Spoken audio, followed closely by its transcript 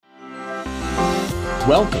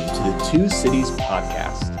Welcome to the Two Cities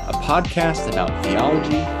Podcast, a podcast about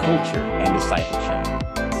theology, culture, and discipleship.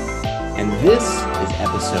 And this is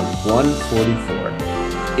episode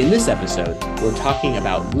 144. In this episode, we're talking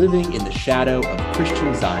about living in the shadow of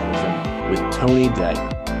Christian Zionism with Tony Deik.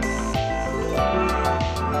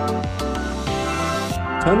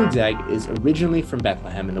 Tony Deik is originally from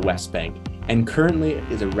Bethlehem in the West Bank and currently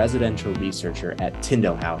is a residential researcher at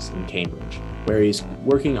Tyndale House in Cambridge, where he's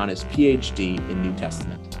working on his PhD in New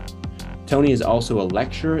Testament. Tony is also a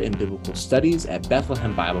lecturer in biblical studies at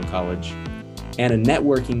Bethlehem Bible College and a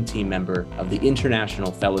networking team member of the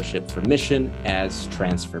International Fellowship for Mission as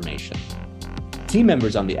Transformation. Team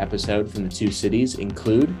members on the episode from the two cities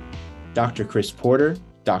include Dr. Chris Porter,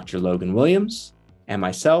 Dr. Logan Williams, and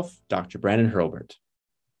myself, Dr. Brandon Hurlbert.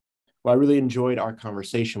 Well, I really enjoyed our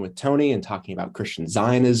conversation with Tony and talking about Christian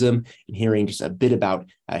Zionism and hearing just a bit about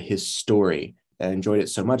his story. I enjoyed it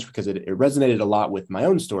so much because it resonated a lot with my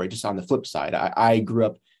own story, just on the flip side. I grew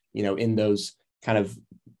up, in those kind of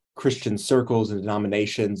Christian circles and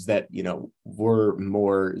denominations that, were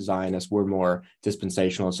more Zionist, were more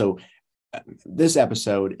dispensational. So this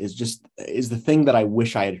episode is the thing that I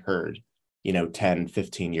wish I had heard, 10,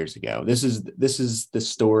 15 years ago. This is the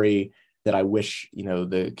story that I wish,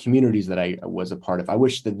 the communities that I was a part of, I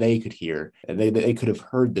wish that they could hear, they could have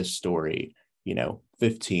heard this story,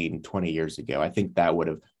 15, 20 years ago. I think that would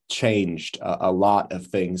have changed a lot of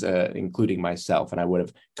things, including myself, and I would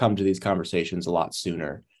have come to these conversations a lot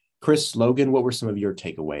sooner. Chris, Logan, what were some of your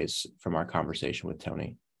takeaways from our conversation with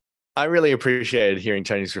Tony? I really appreciated hearing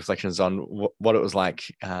Tony's reflections on what it was like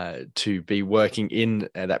to be working in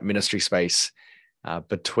that ministry space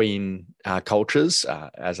between cultures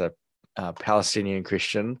as a Palestinian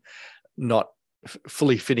Christian, not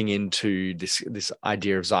fully fitting into this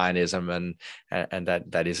idea of Zionism and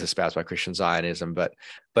that is espoused by Christian Zionism,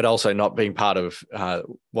 but also not being part of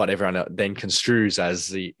what everyone then construes as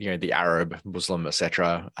the Arab, Muslim,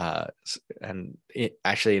 etc. And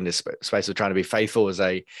actually in this space of trying to be faithful as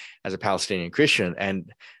a Palestinian Christian,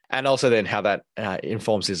 and also then how that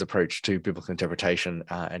informs his approach to biblical interpretation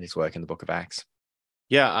and his work in the Book of Acts.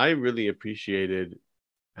 Yeah, I really appreciated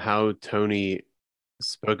how Tony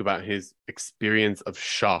spoke about his experience of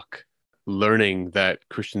shock learning that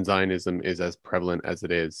Christian Zionism is as prevalent as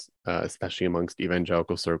it is, especially amongst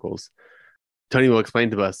evangelical circles. Tony will explain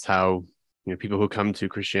to us how people who come to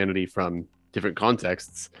Christianity from different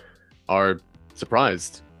contexts are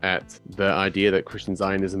surprised at the idea that Christian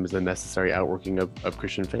Zionism is a necessary outworking of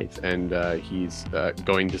Christian faith, and he's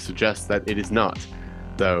going to suggest that it is not.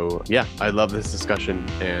 So yeah, I love this discussion,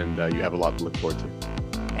 and you have a lot to look forward to.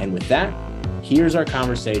 And with that, here's our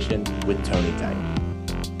conversation with Tony Deik.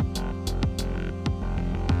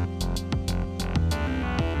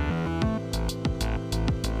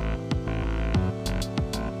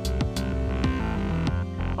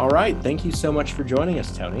 All right, thank you so much for joining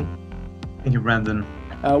us, Tony. Thank you, Brandon.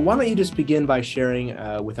 Why don't you just begin by sharing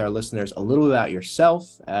with our listeners a little bit about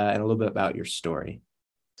yourself and a little bit about your story.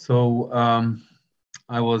 So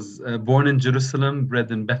I was born in Jerusalem, bred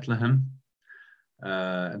in Bethlehem.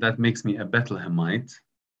 That makes me a Bethlehemite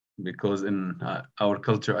because in our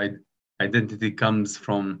culture, identity comes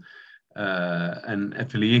from an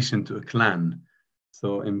affiliation to a clan.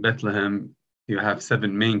 So in Bethlehem, you have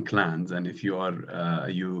 7 main clans, and if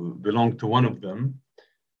you belong to one of them,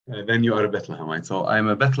 then you are a Bethlehemite. So I'm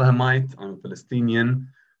a Bethlehemite. I'm a Palestinian.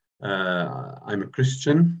 I'm a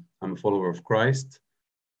Christian. I'm a follower of Christ.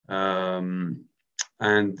 And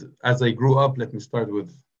as I grew up, let me start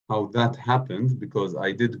with how that happened, because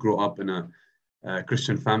I did grow up in a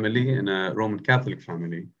Christian family, in a Roman Catholic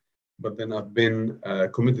family. But then I've been a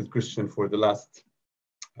committed Christian for the last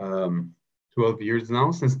 12 years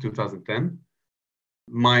now, since 2010.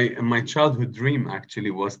 My childhood dream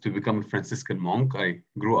actually was to become a Franciscan monk. I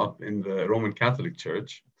grew up in the Roman Catholic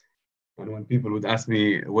Church. And when people would ask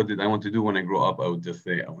me, what did I want to do when I grow up, I would just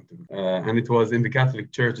say, I want to. And it was in the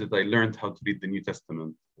Catholic Church that I learned how to read the New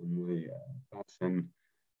Testament. And my passion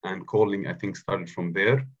and calling, I think, started from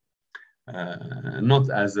there. Not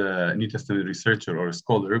as a New Testament researcher or a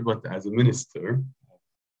scholar, but as a minister,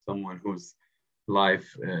 someone whose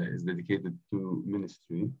life is dedicated to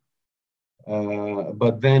ministry.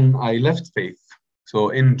 But then I left faith. So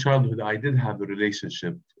in childhood, I did have a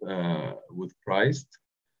relationship with Christ.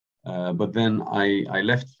 But then I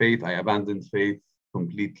left faith, I abandoned faith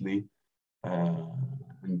completely,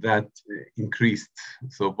 and that increased.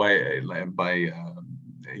 So by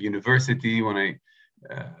university, when I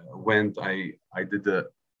went, I did an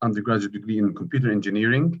undergraduate degree in computer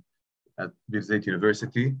engineering at Birzeit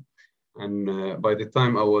University. And by the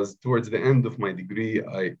time I was towards the end of my degree,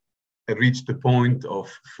 reached the point of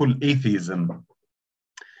full atheism.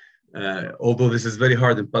 Although this is very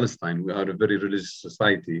hard in Palestine, we are a very religious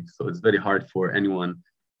society, so it's very hard for anyone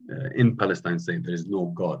in Palestine to say there is no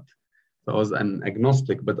God. So I was an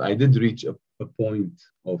agnostic, but I did reach a point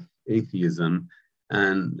of atheism.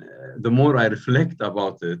 And the more I reflect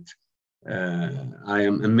about it, I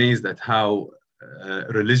am amazed at how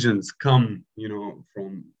religions come,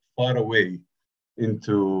 from far away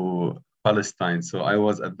into Palestine. So I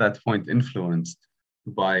was at that point influenced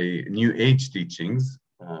by New Age teachings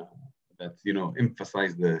that,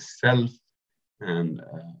 emphasize the self and,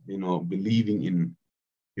 believing in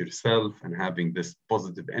yourself and having this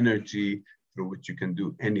positive energy through which you can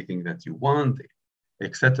do anything that you want,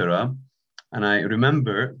 etc. And I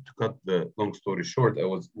remember, to cut the long story short, I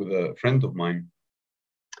was with a friend of mine,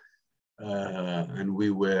 and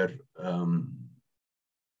we were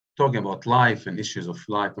talking about life and issues of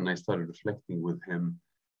life, and I started reflecting with him,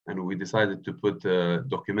 and we decided to put a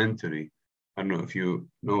documentary. I don't know if you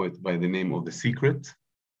know it by the name of The Secret.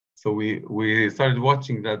 So we started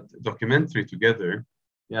watching that documentary together.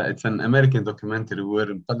 Yeah, it's an American documentary. We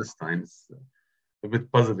were in Palestine. It's a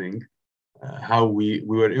bit puzzling how we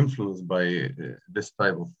were influenced by this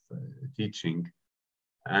type of teaching.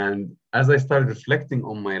 And as I started reflecting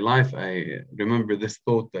on my life, I remember this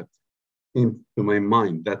thought that came to my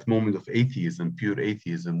mind, that moment of atheism, pure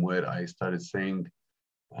atheism, where I started saying,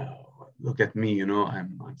 look at me,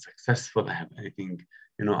 I'm successful, I have anything,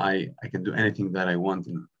 I can do anything that I want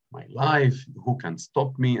in my life. Who can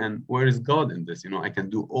stop me? And where is God in this? I can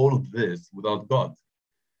do all of this without God.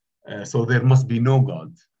 So there must be no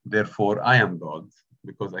God. Therefore, I am God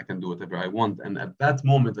because I can do whatever I want. And at that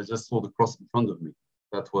moment, I just saw the cross in front of me.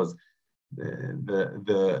 That was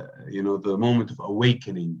the moment of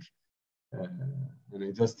awakening. And I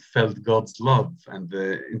just felt God's love. And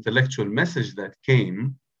the intellectual message that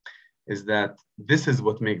came is that this is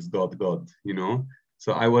what makes God God,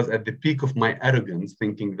 So I was at the peak of my arrogance,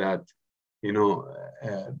 thinking that,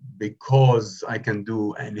 because I can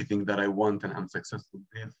do anything that I want and I'm successful,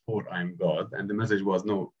 therefore I'm God. And the message was,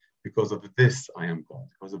 no, because of this, I am God.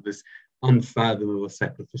 Because of this unfathomable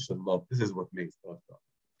sacrificial love. This is what makes God God.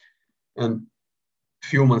 And a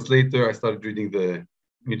few months later, I started reading the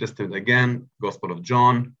New Testament again, Gospel of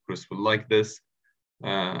John. Chris will like this.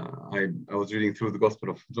 I was reading through the Gospel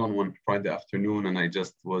of John one Friday afternoon, and I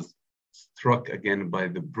just was struck again by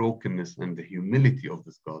the brokenness and the humility of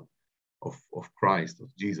this God, of Christ,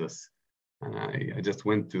 of Jesus. And I just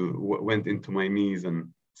went into my knees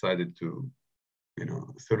and decided to,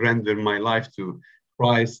 surrender my life to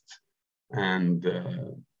Christ. And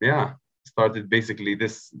started basically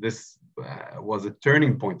this was a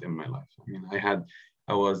turning point in my life. I mean,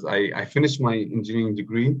 I finished my engineering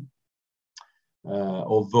degree,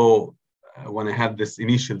 although when I had this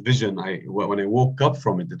initial vision, when I woke up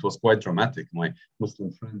from it, it was quite dramatic. My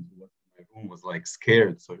Muslim friend who was in my room was like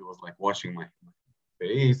scared, so he was like washing my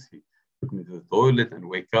face. He took me to the toilet and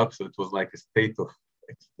wake up, so it was like a state of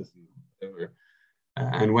ecstasy, whatever.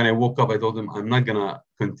 And when I woke up, I told him, I'm not gonna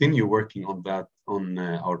continue working on that, on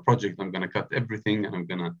our project. I'm gonna cut everything, and I'm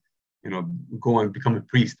gonna, go and become a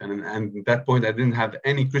priest. And at that point, I didn't have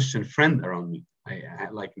any Christian friend around me. I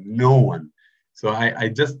had like no one. So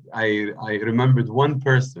I remembered one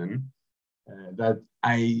person that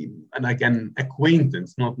like an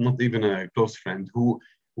acquaintance, not even a close friend, who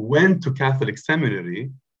went to Catholic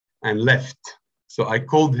seminary and left. So I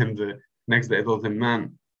called him the next day. I told him,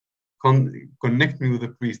 man, connect me with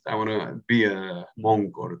a priest. I want to be a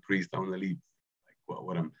monk or a priest. I want to leave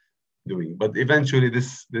what I'm doing. But eventually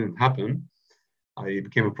this didn't happen. I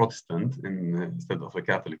became a Protestant instead of a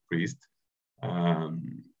Catholic priest.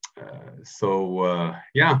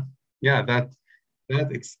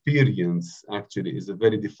 That experience actually is a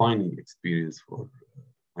very defining experience for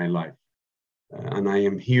my life. And I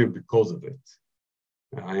am here because of it.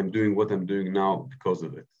 I am doing what I'm doing now because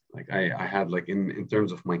of it. Like I had like in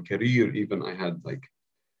terms of my career, even I had like,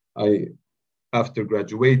 after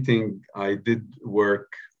graduating, I did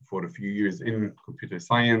work for a few years in computer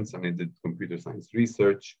science, and I did computer science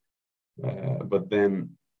research. But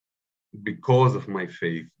then because of my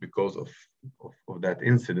faith, because of that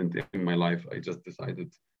incident in my life, I just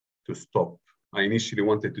decided to stop. I initially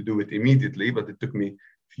wanted to do it immediately, but it took me a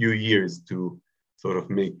few years to sort of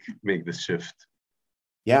make this shift.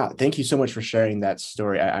 Yeah, thank you so much for sharing that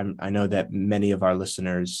story. I know that many of our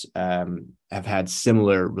listeners have had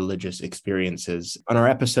similar religious experiences. On our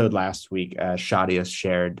episode last week, Shadia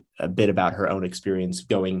shared a bit about her own experience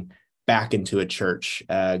going back into a church,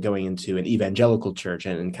 going into an evangelical church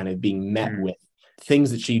and kind of being met with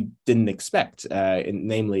things that she didn't expect,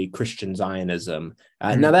 namely Christian Zionism.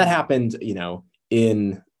 Now that happened,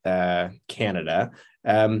 in Canada,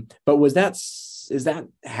 but is that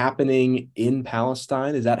happening in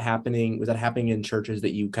Palestine? Was that happening in churches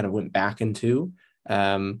that you kind of went back into,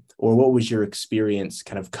 or what was your experience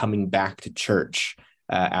kind of coming back to church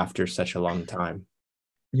after such a long time?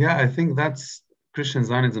 Yeah, I think Christian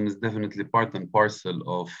Zionism is definitely part and parcel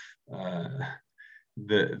of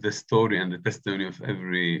the story and the testimony of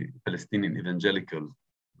every Palestinian evangelical.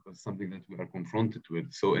 It's something that we are confronted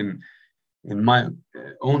with. So in my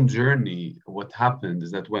own journey, what happened is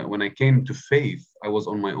that when I came to faith, I was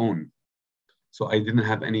on my own. So I didn't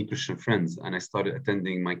have any Christian friends, and I started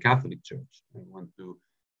attending my Catholic church. I went to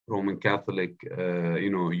Roman Catholic,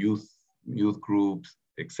 youth groups,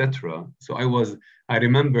 etc. So I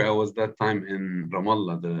remember I was that time in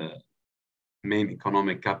Ramallah, the main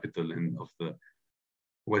economic capital of the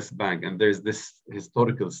West Bank, and there's this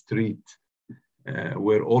historical street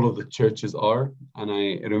where all of the churches are. And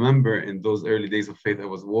I remember in those early days of faith, I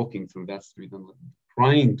was walking through that street and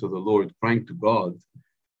crying to the Lord, crying to God,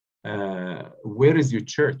 where is your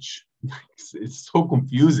church? It's so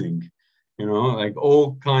confusing, like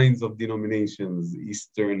all kinds of denominations,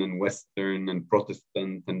 Eastern and Western and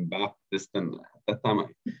Protestant and Baptist. And at that time,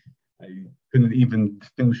 I couldn't even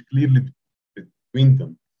distinguish clearly between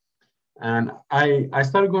them. And I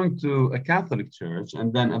started going to a Catholic church.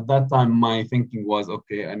 And then at that time, my thinking was,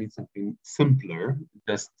 okay, I need something simpler,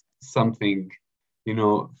 just something,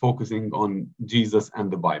 focusing on Jesus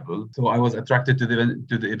and the Bible. So I was attracted to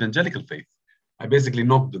the evangelical faith. I basically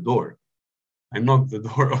knocked the door. I knocked the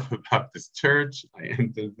door of a Baptist church. I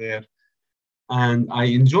entered there and I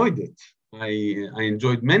enjoyed it. I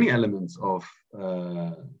enjoyed many elements of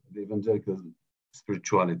the evangelical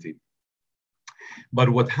spirituality. But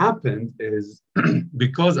what happened is,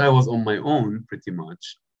 because I was on my own pretty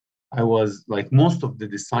much, I was like, most of the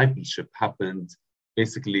discipleship happened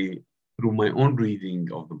basically through my own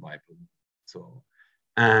reading of the Bible. So,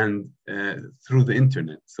 and through the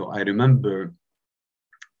internet. So I remember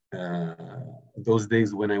those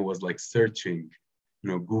days when I was like searching,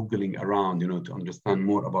 Googling around, to understand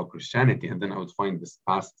more about Christianity. And then I would find this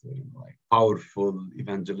pastor, like powerful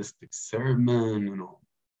evangelistic sermon,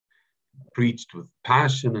 preached with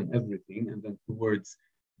passion and everything. And then towards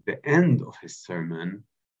the end of his sermon,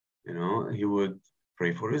 he would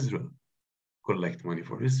pray for Israel, collect money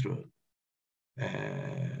for Israel.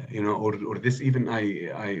 Or this even,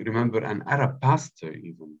 I remember an Arab pastor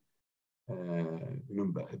even,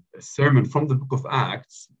 a sermon from the book of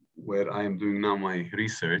Acts, where I am doing now my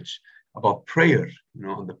research about prayer,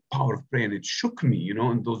 and the power of prayer. And it shook me,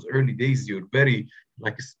 in those early days, you're very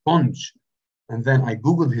like a sponge. And then I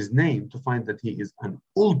Googled his name to find that he is an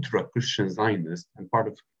ultra Christian Zionist and part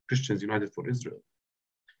of Christians United for Israel.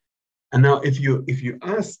 And now if you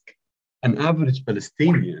ask an average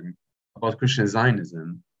Palestinian about Christian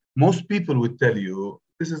Zionism, most people would tell you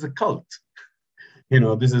this is a cult.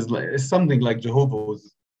 This is like something like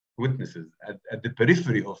Jehovah's Witnesses at the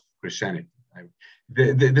periphery of Christianity.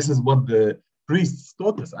 This is what the priests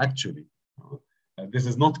taught us, actually. This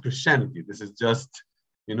is not Christianity. This is just,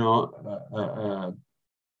 at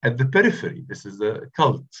the periphery. This is a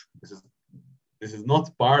cult. This is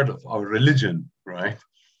not part of our religion, right?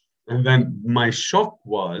 And then my shock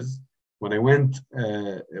was when I went,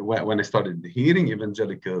 when I started hearing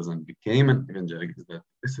evangelicals and became an evangelical, that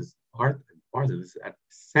this is part of this, at the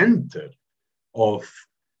center of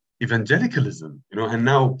evangelicalism, and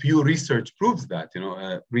now Pew Research proves that,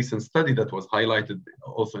 a recent study that was highlighted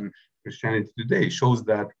also in Christianity Today shows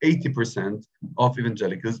that 80% of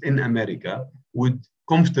evangelicals in America would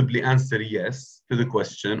comfortably answer yes to the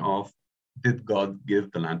question of, did God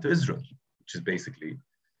give the land to Israel? Which is basically,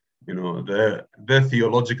 the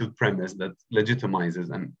theological premise that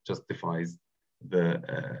legitimizes and justifies the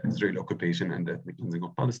Israeli occupation and the ethnic cleansing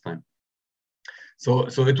of Palestine. So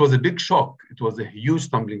it was a big shock. It was a huge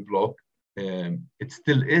stumbling block. It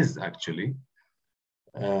still is, actually.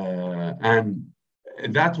 And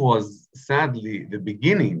that was sadly the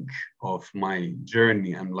beginning of my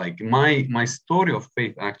journey. And like my story of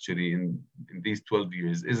faith, actually, in these 12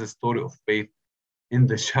 years is a story of faith in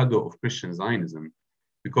the shadow of Christian Zionism.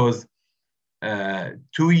 Because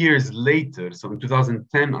 2 years later, so in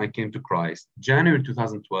 2010, I came to Christ. January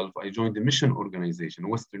 2012, I joined a mission organization, a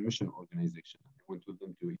Western mission organization. I went with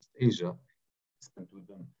them to East Asia, spent with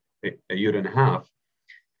them a year and a half.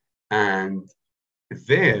 And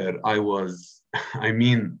there I was,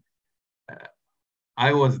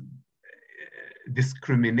 I was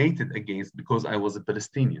discriminated against because I was a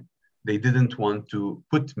Palestinian. They didn't want to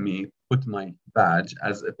put my badge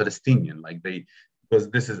as a Palestinian. Like they because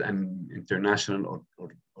this is an international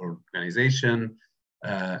organization.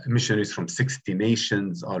 Missionaries from 60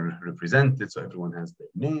 nations are represented, so everyone has their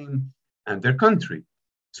name and their country.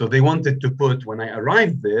 So they wanted to put, when I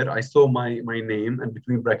arrived there, I saw my name and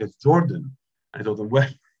between brackets, Jordan. I told them, well,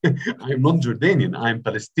 I'm not Jordanian, I'm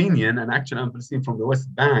Palestinian, and actually I'm Palestinian from the West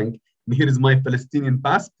Bank, and here is my Palestinian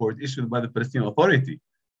passport issued by the Palestinian Authority.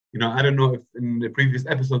 I don't know if in the previous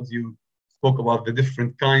episodes you spoke about the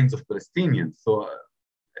different kinds of Palestinians. So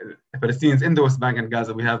Palestinians in the West Bank and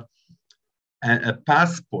Gaza, we have a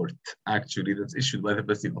passport actually that's issued by the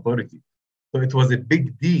Palestinian Authority. So it was a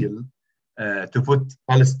big deal to put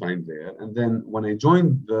Palestine there. And then when I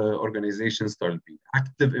joined the organization, started being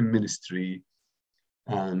active in ministry,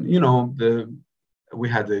 and we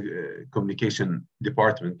had a communication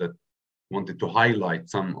department that wanted to highlight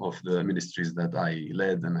some of the ministries that I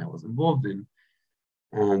led and I was involved in.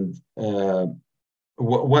 And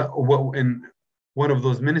in one of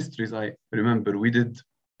those ministries, I remember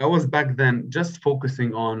I was back then just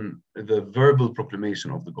focusing on the verbal proclamation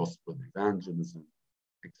of the gospel, evangelism,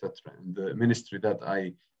 etc. And the ministry that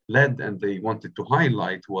I led and they wanted to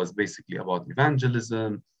highlight was basically about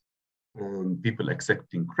evangelism, people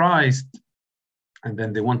accepting Christ. And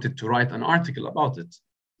then they wanted to write an article about it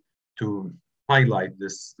to highlight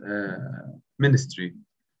this ministry.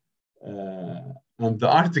 And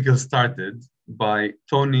the article started by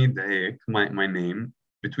Tony Deik, my name,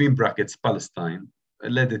 between brackets, Palestine,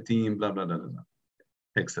 led a team, blah, blah, blah, blah,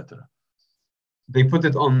 etc. They put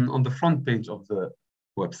it on the front page of the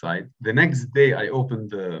website. The next day, I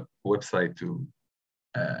opened the website to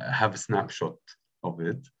have a snapshot of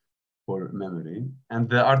it for memory, and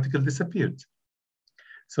the article disappeared.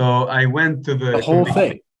 So I went to the whole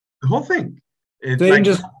thing. The whole thing. They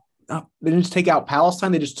didn't just take out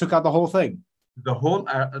Palestine. They just took out the whole thing. The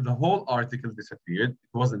whole article disappeared.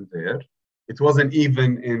 It wasn't there. It wasn't even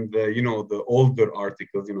in the older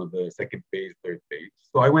articles, the second page, third page.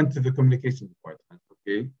 So I went to the communication department.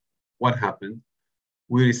 Okay, what happened?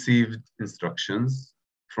 We received instructions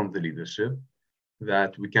from the leadership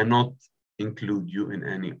that we cannot include you in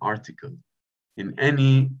any article, in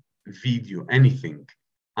any video, anything,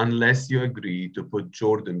 unless you agree to put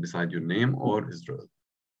Jordan beside your name or Israel.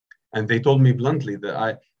 And they told me bluntly that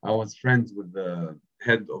I was friends with the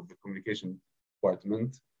head of the communication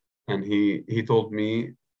department, and he told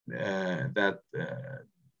me that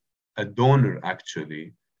a donor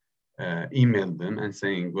actually emailed them and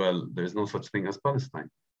saying, well, there's no such thing as Palestine.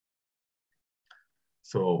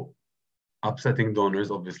 So upsetting donors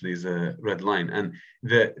obviously is a red line. And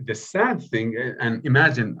the sad thing, and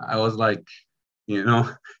imagine I was like,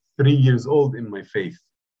 3 years old in my faith.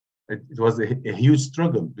 It was a huge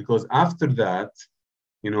struggle because after that,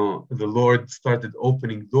 the Lord started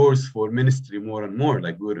opening doors for ministry more and more.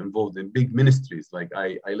 Like we were involved in big ministries. Like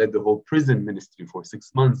I led the whole prison ministry for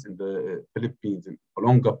 6 months in the Philippines, in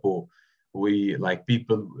Olongapo. We, like,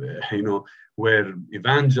 people, were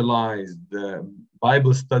evangelized,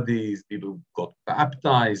 Bible studies, people got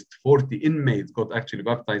baptized, 40 inmates got actually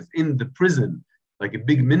baptized in the prison, like a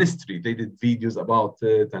big ministry. They did videos about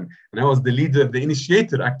it. And I was the leader, the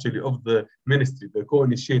initiator actually of the ministry, the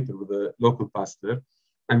co-initiator with the local pastor.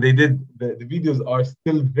 And they did, the videos are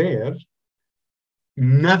still there.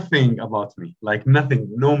 Nothing about me, like nothing,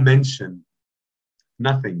 no mention,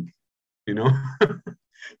 nothing,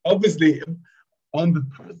 Obviously, on the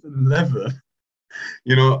person level,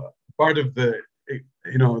 part of the,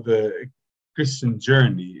 the Christian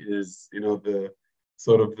journey is, the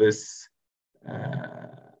sort of this,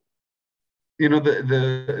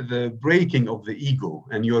 the breaking of the ego,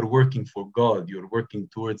 and you're working for God, you're working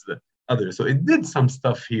towards the other. So it did some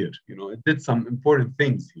stuff here, it did some important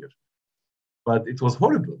things here, but it was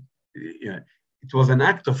horrible. It was an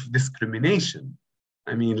act of discrimination.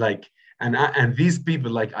 I mean, like, and these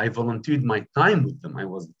people, like, I volunteered my time with them. I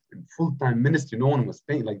was in full-time ministry. No one was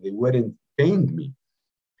paying, like, they weren't paying me.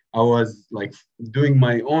 I was like doing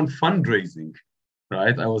my own fundraising,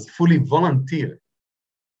 right? I was fully volunteer.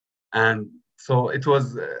 And so it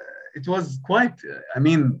was quite, I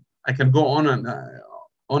mean, I can go on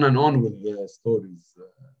and on with the stories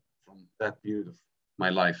from that period of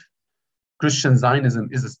my life. Christian Zionism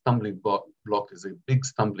is a stumbling block, is a big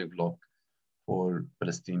stumbling block for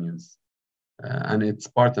Palestinians. And it's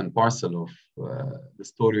part and parcel of the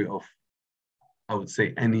story of, I would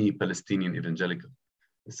say, any Palestinian evangelical.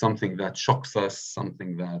 It's something that shocks us,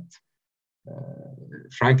 something that,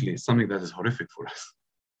 frankly, is something that is horrific for us.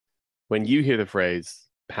 When you hear the phrase,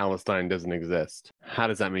 Palestine doesn't exist, how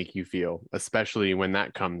does that make you feel, especially when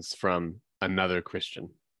that comes from another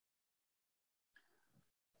Christian?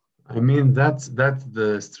 I mean, that's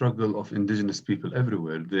the struggle of indigenous people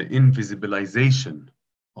everywhere, the invisibilization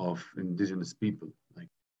of indigenous people. Like,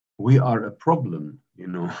 we are a problem,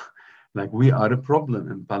 like we are a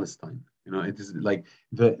problem in Palestine. It is like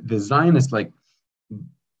the Zionists, like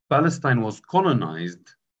Palestine was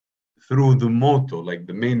colonized through the motto, like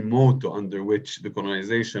the main motto under which the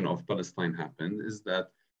colonization of Palestine happened is that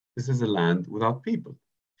this is a land without people,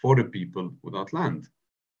 for the people without land.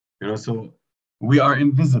 So we are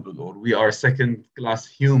invisible, or we are second-class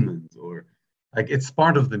humans, or like it's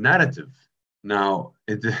part of the narrative. Now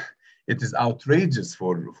it is outrageous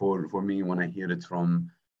for me when I hear it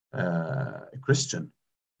from a Christian,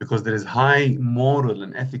 because there is high moral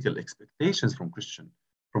and ethical expectations from Christians.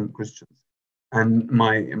 And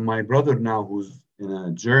my brother now, who's in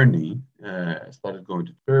a journey, started going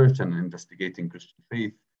to church and investigating Christian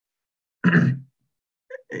faith.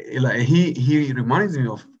 Like he reminds me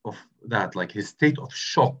of that, like his state of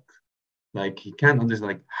shock. Like he can't understand,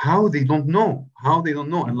 like how they don't know,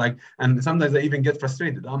 and sometimes I even get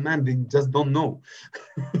frustrated. Oh man, they just don't know.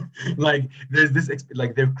 Like there's this,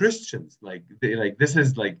 like they're Christians, like this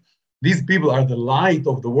is like these people are the light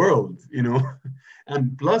of the world,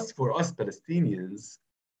 And plus, for us Palestinians,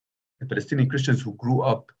 the Palestinian Christians who grew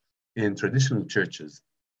up in traditional churches,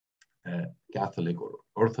 Catholic or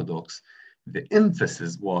Orthodox, the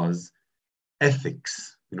emphasis was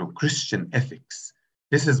ethics, Christian ethics.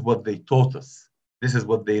 This is what they taught us. This is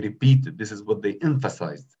what they repeated. This is what they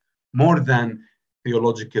emphasized, more than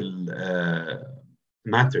theological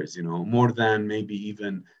matters, more than maybe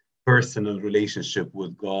even personal relationship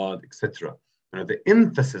with God, etc. The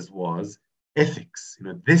emphasis was ethics.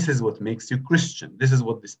 This is what makes you Christian. This is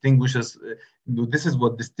what distinguishes. This is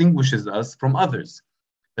what distinguishes us from others.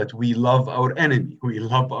 That we love our enemy, we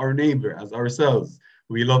love our neighbor as ourselves,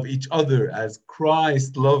 we love each other as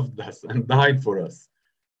Christ loved us and died for us.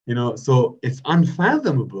 So it's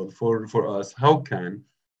unfathomable for us. How can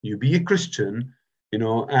you be a Christian,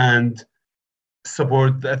 and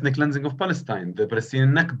support the ethnic cleansing of Palestine, the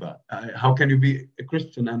Palestinian Nakba? How can you be a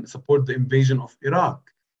Christian and support the invasion of Iraq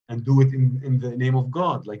and do it in the name of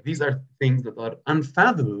God? Like, these are things that are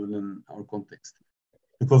unfathomable in our context,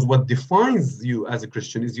 because what defines you as a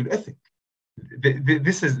Christian is your ethic.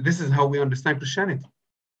 This is how we understand Christianity.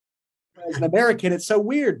 As an American, it's so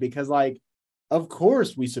weird because, like, of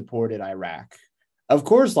course we supported Iraq. Of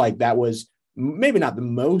course, like, that was maybe not the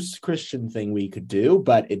most Christian thing we could do,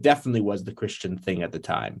 but it definitely was the Christian thing at the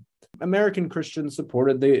time. American Christians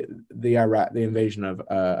supported the invasion of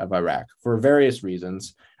Iraq for various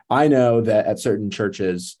reasons. I know that at certain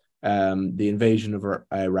churches, the invasion of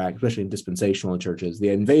Iraq, especially in dispensational churches, the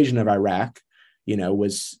invasion of Iraq,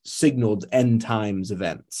 was signaled end times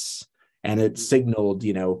events, and it signaled,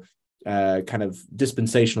 kind of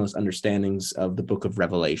dispensationalist understandings of the book of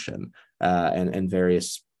Revelation and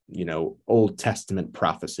various, Old Testament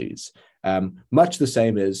prophecies. Much the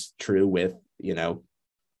same is true with,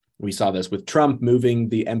 we saw this with Trump moving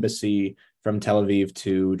the embassy from Tel Aviv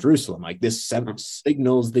to Jerusalem. Like, this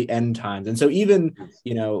signals the end times. And so even,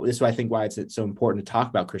 this is, I think, why it's so important to talk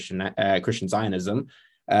about Christian Zionism,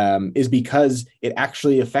 is because it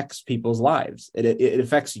actually affects people's lives. It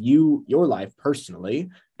affects your life personally,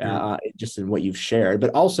 just in what you've shared, but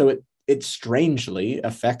also it strangely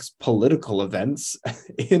affects political events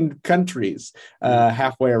in countries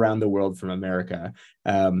halfway around the world from America.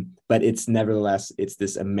 But it's nevertheless, it's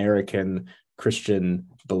this American Christian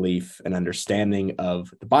belief and understanding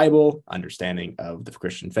of the Bible, understanding of the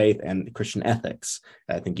Christian faith and Christian ethics.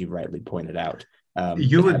 I think you've rightly pointed out.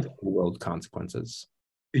 You would world consequences.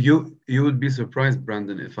 You would be surprised,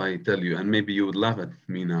 Brandon, if I tell you, and maybe you would laugh at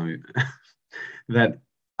me now, that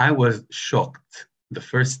I was shocked the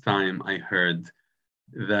first time I heard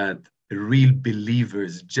that real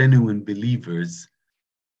believers, genuine believers,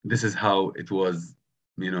 this is how it was,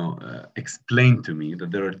 explained to me,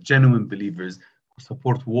 that there are genuine believers who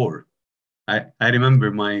support war. I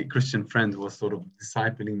remember my Christian friend who was sort of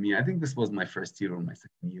discipling me. I think this was my first year or my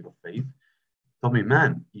second year of faith. Told me,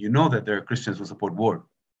 man, you know that there are Christians who support war.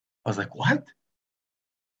 I was like, what?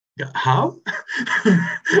 Yeah, how?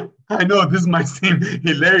 I know this might seem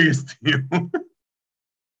hilarious to you.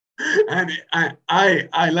 And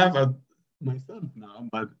I laugh at myself now,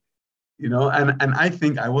 but and I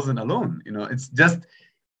think I wasn't alone. It's just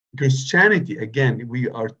Christianity. Again, we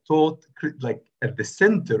are taught, like, at the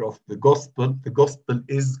center of the gospel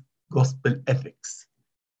is gospel ethics.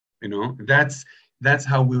 That's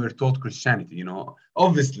how we were taught Christianity.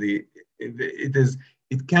 Obviously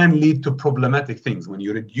it can lead to problematic things when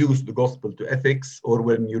you reduce the gospel to ethics, or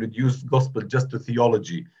when you reduce gospel just to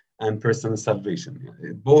theology and personal salvation.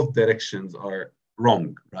 Both directions are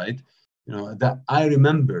wrong, right? That I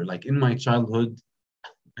remember, like in my childhood,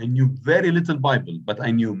 I knew very little Bible, but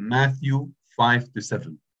I knew Matthew 5 to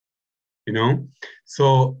 7,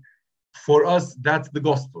 So for us, that's the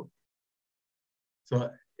gospel. So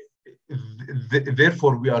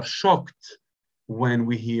therefore, we are shocked when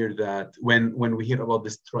we hear that, when we hear about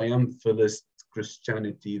this triumphalist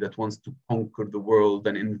Christianity that wants to conquer the world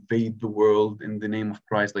and invade the world in the name of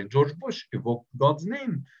Christ, like George Bush evoked God's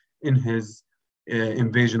name in his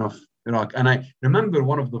invasion of Iraq. And I remember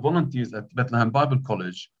one of the volunteers at Bethlehem Bible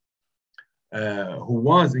College who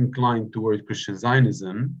was inclined toward Christian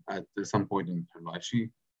Zionism at some point in her life. She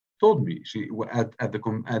told me at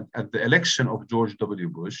the election of George W.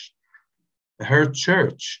 Bush, her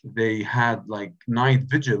church, they had like night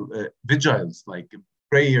vigils, like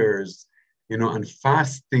prayers, and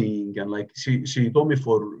fasting, and like she told me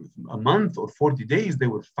for a month or 40 days they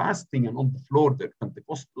were fasting and on the floor, the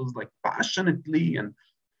Pentecostals, like passionately, and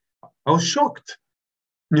I was shocked,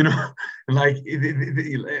 like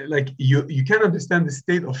you can understand the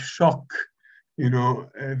state of shock,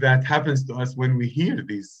 that happens to us when we hear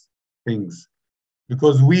these things,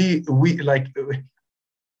 because we like,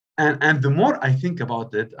 and the more I think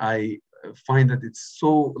about it, I find that it's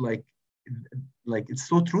so like it's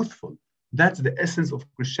so truthful. That's the essence of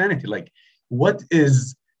Christianity. Like, what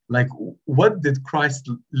did Christ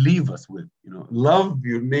leave us with? Love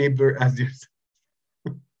your neighbor as yourself.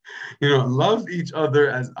 Love each other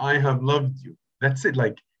as I have loved you. That's it.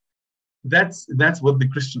 Like, that's what the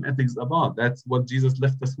Christian ethics is about. That's what Jesus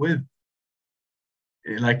left us with.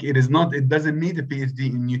 Like, it doesn't need a PhD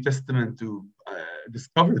in New Testament to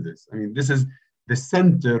discover this. I mean, this is the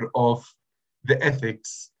center of the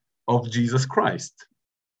ethics of Jesus Christ.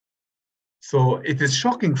 So it is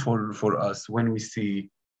shocking for us when we see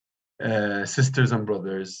sisters and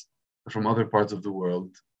brothers from other parts of the world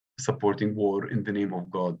supporting war in the name of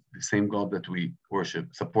God, the same God that we worship,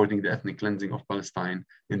 supporting the ethnic cleansing of Palestine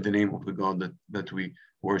in the name of the God that we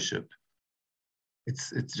worship.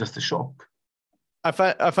 It's just a shock. I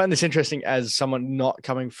find this interesting as someone not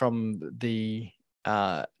coming from the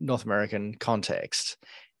North American context,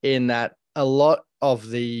 in that a lot of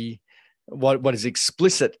the what is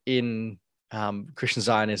explicit in Christian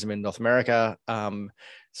Zionism in North America,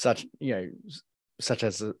 such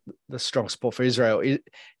as the strong support for Israel, it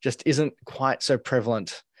just isn't quite so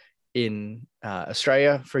prevalent in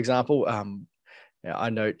Australia, for example. I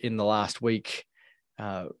note in the last week,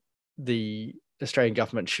 the Australian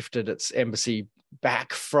government shifted its embassy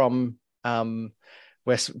back from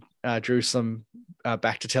West Jerusalem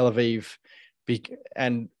back to Tel Aviv,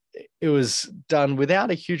 and it was done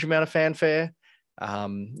without a huge amount of fanfare.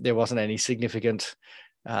 There wasn't any significant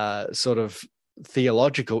sort of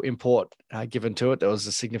theological import given to it. There was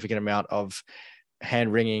a significant amount of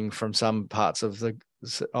hand-wringing from some parts of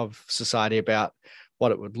society about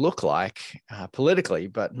what it would look like politically,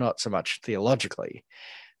 but not so much theologically.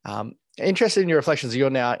 Interested in your reflections. You're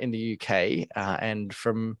now in the UK, and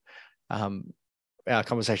from our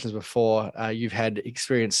conversations before, you've had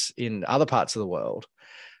experience in other parts of the world.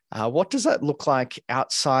 What does that look like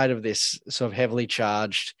outside of this sort of heavily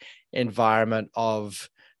charged environment of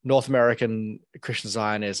North American Christian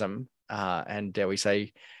Zionism, and dare we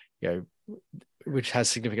say, which has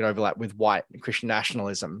significant overlap with white Christian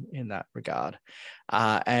nationalism in that regard,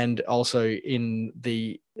 and also in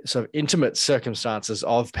the sort of intimate circumstances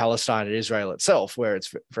of Palestine and Israel itself, where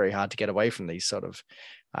it's very hard to get away from these sort of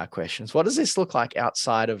questions. What does this look like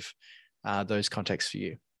outside of those contexts for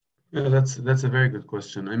you? Yeah, that's a very good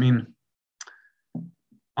question. I mean,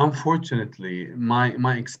 unfortunately,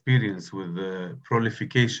 my experience with the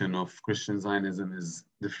proliferation of Christian Zionism is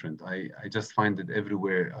different. I just find it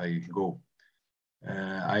everywhere I go.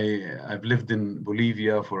 I've lived in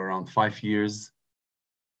Bolivia for around 5 years.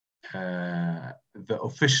 Our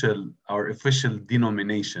official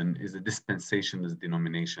denomination is a dispensationalist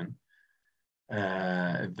denomination.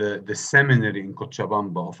 The seminary in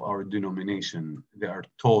Cochabamba of our denomination, they are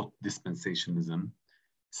taught dispensationalism.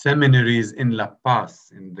 Seminaries in La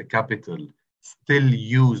Paz, in the capital, still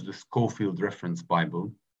use the Scofield Reference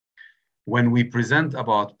Bible. When we present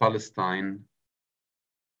about Palestine,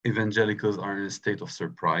 evangelicals are in a state of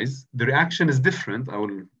surprise. The reaction is different. I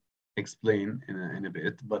will explain in a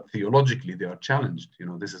bit, but theologically they are challenged.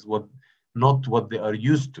 This is not what they are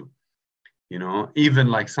used to. Even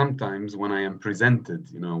like sometimes when I am presented,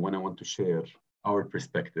 when I want to share our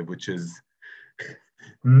perspective, which is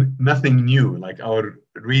nothing new, like our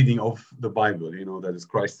reading of the Bible, that is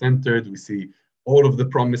Christ-centered. We see all of the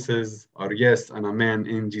promises are yes and amen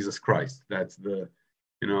in Jesus Christ. That's the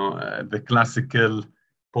classical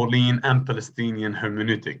Pauline and Palestinian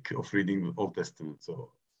hermeneutic of reading the Old Testament.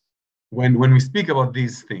 So when we speak about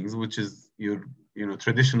these things, which is your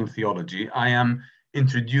traditional theology, I am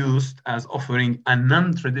introduced as offering a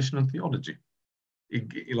non-traditional theology.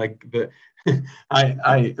 Like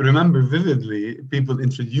I remember vividly people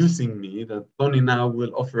introducing me that Tony now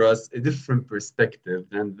will offer us a different perspective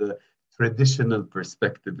than the traditional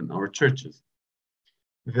perspective in our churches.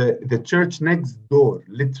 The church next door,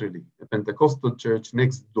 literally, the Pentecostal church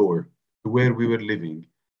next door to where we were living,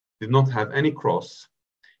 did not have any cross,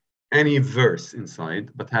 any verse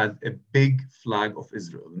inside, but had a big flag of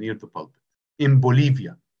Israel near the pulpit in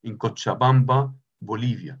Bolivia, in Cochabamba,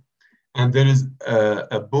 Bolivia. And there is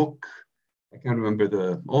a book, I can't remember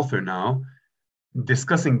the author now,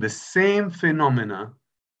 discussing the same phenomena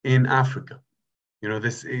in Africa.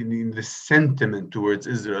 This in this sentiment towards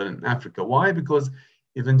Israel in Africa. Why? Because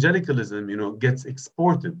evangelicalism, gets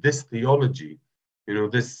exported. This theology,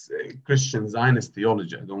 this Christian Zionist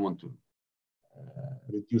theology. I don't want to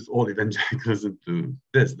reduce all evangelicalism to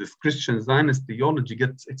this. This Christian Zionist theology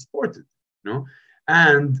gets exported,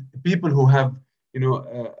 and people who have,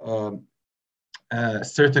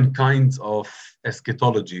 certain kinds of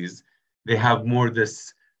eschatologies, they have more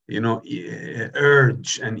this,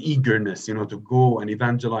 urge and eagerness, to go and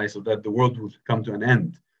evangelize so that the world will come to an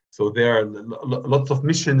end. So there are lots of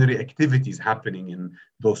missionary activities happening in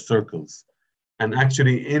those circles. And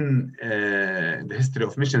actually in the history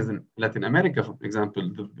of missions in Latin America, for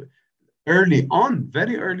example, very early on,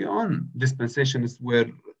 dispensationalists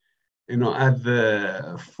were, at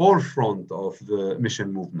the forefront of the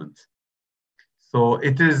mission movement. So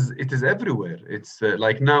it is everywhere. It's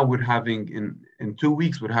like now we're having, in 2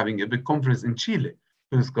 weeks, we're having a big conference in Chile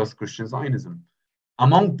to discuss Christian Zionism.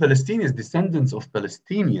 Among Palestinians, descendants of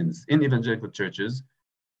Palestinians in evangelical churches,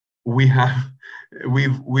 we've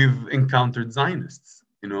encountered Zionists,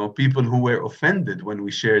 people who were offended when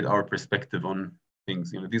we shared our perspective on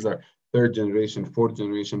things. These are third generation, fourth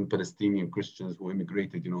generation Palestinian Christians who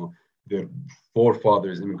immigrated, their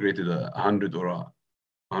forefathers immigrated 100 or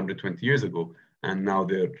 120 years ago. And now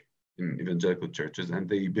they're in evangelical churches, and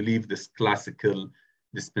they believe this classical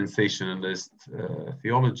dispensationalist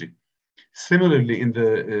theology. Similarly, in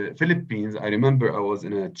the Philippines, I remember I was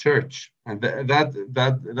in a church, and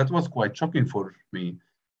that was quite shocking for me.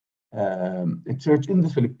 A church in the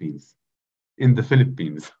Philippines, in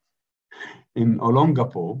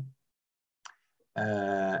Olongapo,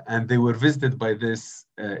 and they were visited by this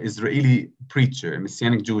Israeli preacher, a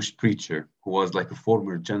Messianic Jewish preacher, who was like a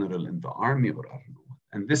former general in the army, or I don't know.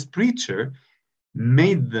 And this preacher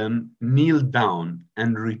made them kneel down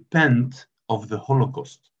and repent of the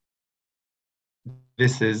Holocaust.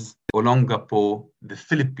 This is Olongapo, the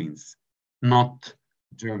Philippines, not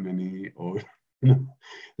Germany or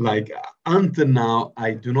like until now,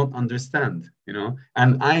 I do not understand,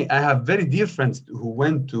 and I have very dear friends who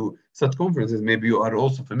went to such conferences. Maybe you are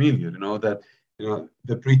also familiar, that,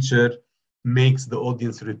 the preacher makes the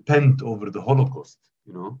audience repent over the Holocaust,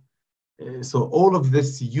 So all of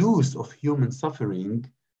this use of human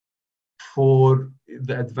suffering for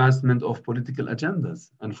the advancement of political agendas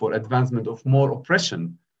and for advancement of more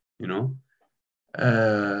oppression,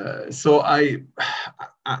 So I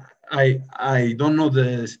don't know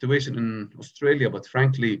the situation in Australia, but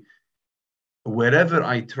frankly, wherever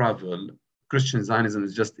I travel, Christian Zionism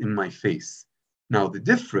is just in my face. Now, the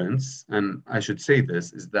difference, and I should say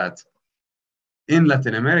this, is that in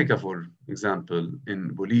Latin America, for example,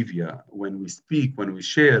 in Bolivia, when we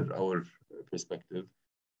share our perspective,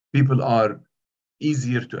 people are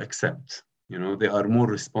easier to accept. They are more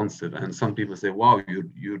responsive. And some people say, wow,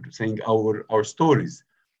 you're saying our stories,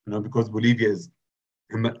 because Bolivia is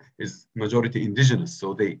majority indigenous.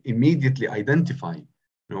 So they immediately identify,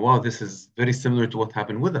 wow, this is very similar to what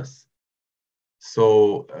happened with us.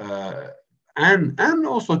 So, and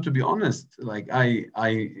also, to be honest, like I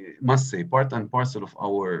must say, part and parcel of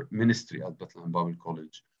our ministry at Bethlehem Bible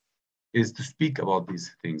College is to speak about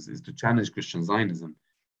these things, is to challenge Christian Zionism.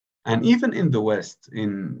 And even in the West,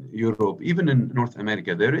 in Europe, even in North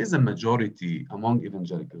America, there is a majority among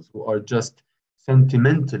evangelicals who are just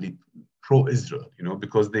sentimentally pro-Israel,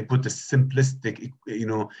 because they put a simplistic,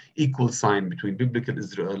 equal sign between biblical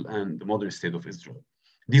Israel and the modern state of Israel.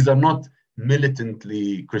 These are not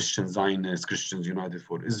militantly Christian Zionists, Christians United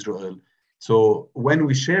for Israel. So when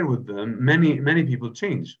we share with them, many people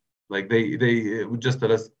change. Like they would just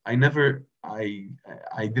tell us, I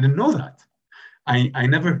didn't know that. I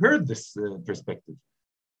never heard this perspective.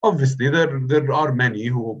 Obviously, there are many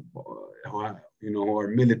who are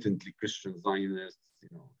militantly Christian Zionists,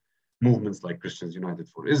 movements like Christians United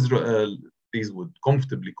for Israel. These would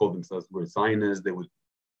comfortably call themselves were Zionists. They would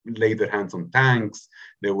lay their hands on tanks.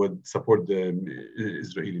 They would support the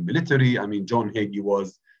Israeli military. I mean, John Hagee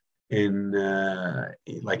was in,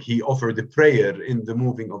 like he offered a prayer in the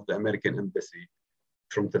moving of the American embassy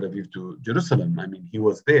from Tel Aviv to Jerusalem. I mean, he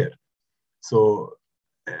was there. So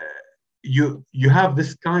you have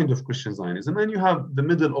this kind of Christian Zionism, and you have the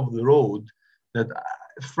middle of the road that,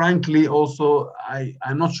 frankly, also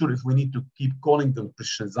I'm not sure if we need to keep calling them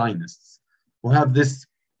Christian Zionists, who have this,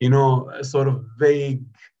 sort of vague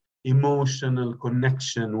emotional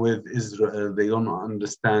connection with Israel. They don't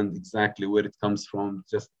understand exactly where it comes from.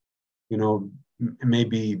 Just,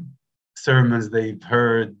 maybe sermons they've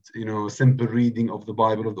heard, simple reading of the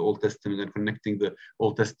Bible, of the Old Testament, and connecting the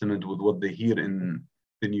Old Testament with what they hear in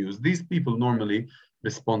the news. These people normally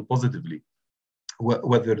respond positively,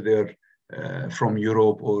 whether they're from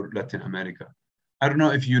Europe or Latin America. I don't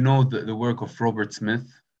know if you know the work of Robert Smith,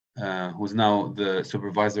 who's now the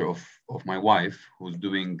supervisor of my wife, who's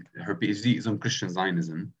doing her PhD is on Christian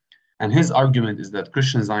Zionism. And his argument is that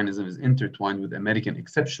Christian Zionism is intertwined with American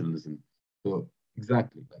exceptionalism. So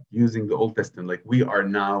exactly, like using the Old Testament, like we are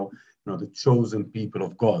now, the chosen people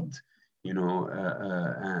of God, we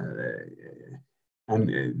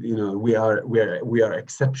are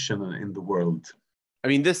exceptional in the world. I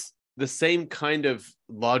mean, the same kind of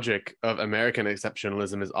logic of American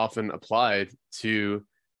exceptionalism is often applied to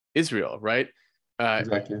Israel, right?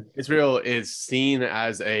 Exactly. Israel is seen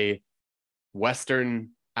as a Western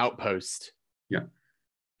outpost,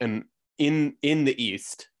 and in the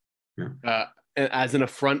East, as an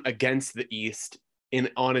affront against the East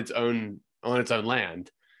on its own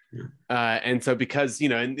land. And so because,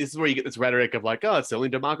 and this is where you get this rhetoric of like, oh, it's the only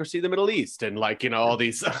democracy in the Middle East, and like, all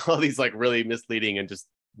these like really misleading and just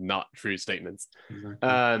not true statements.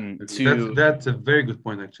 Exactly. That's a very good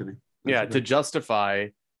point, actually. To justify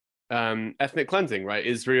ethnic cleansing, right?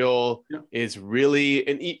 Israel is really,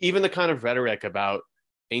 and even the kind of rhetoric about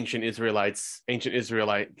ancient Israelite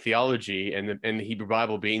theology and the Hebrew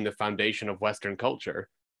Bible being the foundation of Western culture,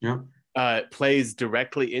 plays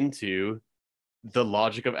directly into the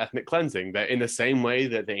logic of ethnic cleansing. That in the same way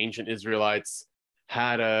that the ancient Israelites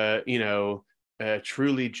had a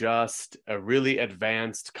truly just, a really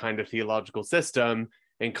advanced kind of theological system,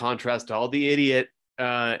 in contrast to all the idiot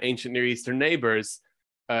ancient Near Eastern neighbors,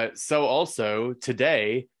 so also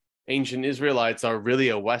today, ancient Israelites are really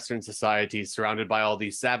a Western society surrounded by all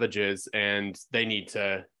these savages, and they need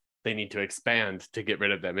to expand to get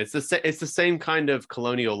rid of them. It's the same kind of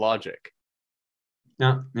colonial logic.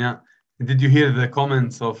 Yeah. Did you hear the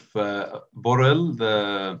comments of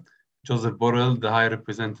Borrell, Joseph Borrell, the High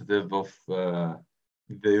Representative of the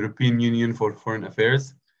European Union for Foreign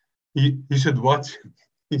Affairs? He should watch.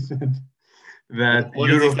 He said that what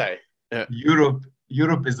does he say?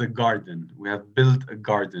 Europe is a garden. We have built a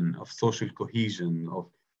garden of social cohesion, of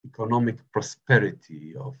economic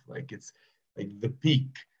prosperity, of like it's like the peak,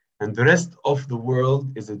 and the rest of the world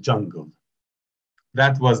is a jungle.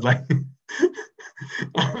 That was like,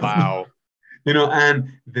 wow. And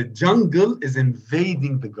the jungle is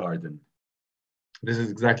invading the garden. This is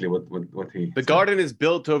exactly what he The said. garden is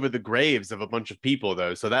built over the graves of a bunch of people,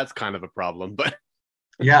 though, so that's kind of a problem. But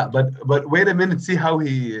but wait a minute, see how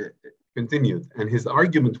he continued. And his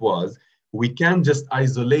argument was, we can't just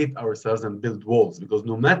isolate ourselves and build walls, because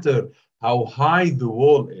no matter how high the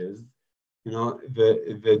wall is,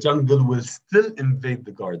 the jungle will still invade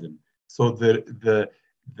the garden. So the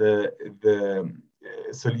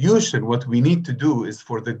solution, what we need to do is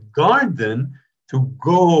for the garden to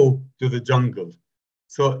go to the jungle.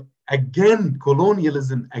 So again,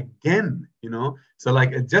 colonialism again, so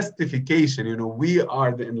like a justification, we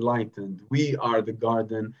are the enlightened, we are the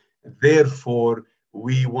garden, therefore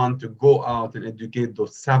we want to go out and educate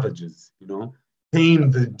those savages,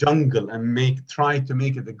 tame the jungle and try to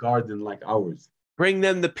make it a garden like ours. Bring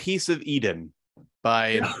them the peace of Eden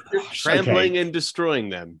by trampling and destroying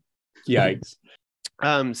them. Yikes.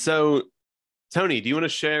 So, Tony, do you want to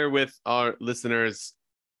share with our listeners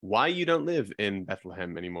why you don't live in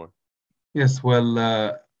Bethlehem anymore? Yes,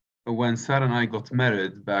 well, when Sarah and I got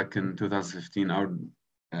married back in 2015,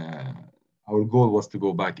 our goal was to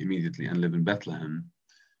go back immediately and live in Bethlehem.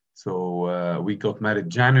 So we got married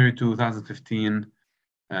January 2015,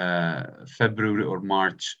 February or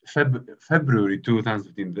March, February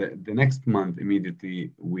 2015. The next month,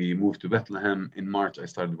 immediately, we moved to Bethlehem. In March, I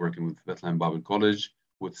started working with Bethlehem Bible College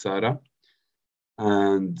with Sarah.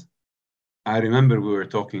 And I remember we were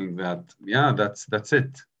talking that, that's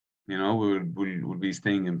it. We'll be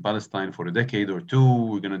staying in Palestine for a decade or two.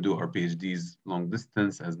 We're going to do our PhDs long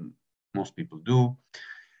distance, as most people do.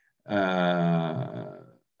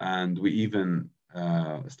 And we even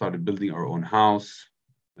started building our own house.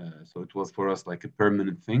 So it was for us like a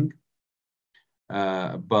permanent thing.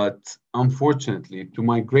 But unfortunately, to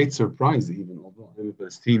my great surprise, even although I'm a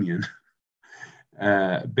Palestinian,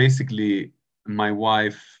 basically my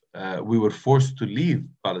wife, we were forced to leave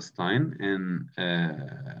Palestine in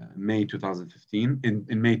May 2015,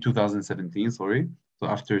 in May 2017, sorry. So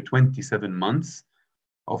after 27 months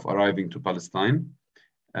of arriving to Palestine,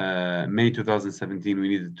 May 2017, we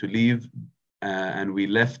needed to leave, and we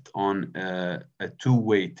left on a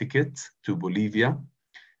two-way ticket to Bolivia,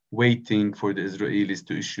 waiting for the Israelis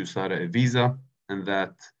to issue Sarah a visa, and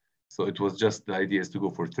that, so it was just, the idea is to go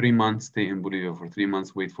for 3 months, stay in Bolivia for 3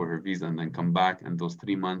 months, wait for her visa, and then come back, and those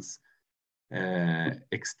 3 months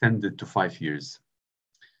extended to 5 years.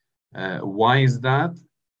 Why is that?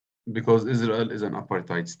 Because Israel is an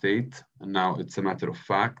apartheid state, and now it's a matter of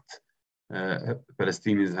fact.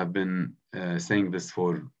 Palestinians have been saying this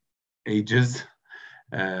for ages,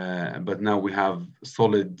 but now we have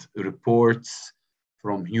solid reports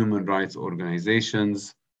from human rights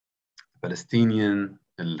organizations, Palestinian,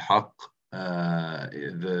 Al-Haq,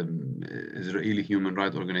 the Israeli human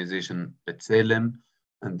rights organization, B'Tselem,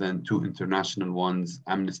 and then 2 international ones,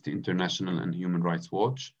 Amnesty International and Human Rights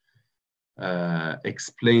Watch,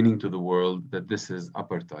 explaining to the world that this is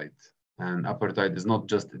apartheid. And apartheid is not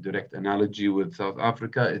just a direct analogy with South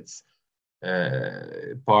Africa, it's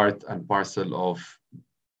part and parcel of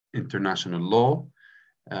international law,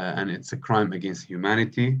 and it's a crime against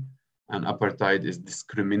humanity. And apartheid is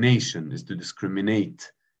discrimination, is to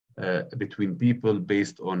discriminate between people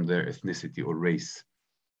based on their ethnicity or race.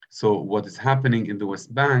 So what is happening in the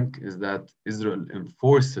West Bank is that Israel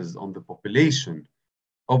enforces on the population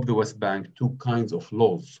of the West Bank 2 kinds of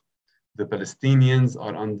laws. The Palestinians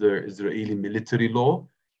are under Israeli military law,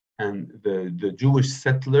 and the Jewish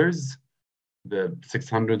settlers, the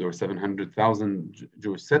 600 or 700,000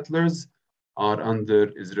 Jewish settlers, are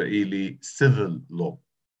under Israeli civil law.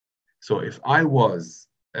 So if I was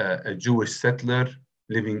a Jewish settler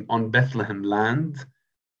living on Bethlehem land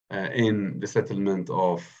in the settlement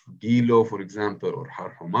of Gilo, for example, or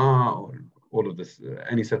Har Homa, or all of this,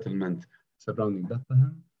 any settlement surrounding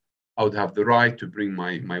Bethlehem, I would have the right to bring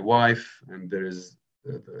my wife, and there is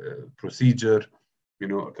a procedure, you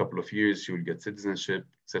know, a couple of years, she will get citizenship,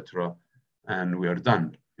 etc., and we are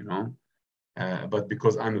done, you know. But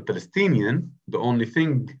because I'm a Palestinian, the only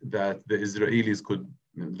thing that the Israelis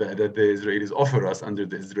that the Israelis offer us under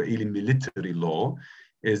the Israeli military law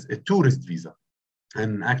is a tourist visa.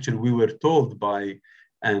 And actually, we were told by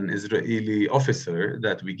an Israeli officer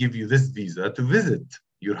that we give you this visa to visit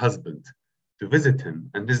your husband, to visit him,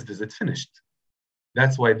 and this visit finished.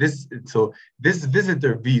 That's why this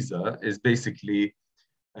visitor visa is basically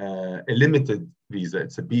a limited visa.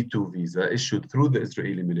 It's a B2 visa issued through the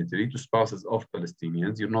Israeli military to spouses of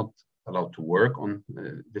Palestinians. You're not allowed to work on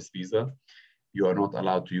this visa. You are not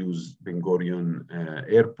allowed to use Ben Gurion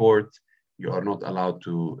airport. You are not allowed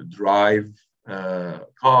to drive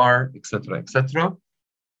car, etc., etc.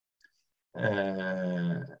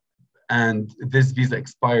 And this visa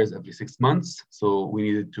expires every 6 months. So we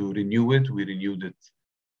needed to renew it. We renewed it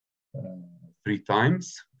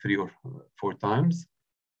 3 or 4 times.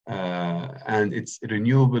 And it's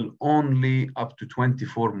renewable only up to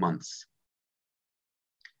 24 months.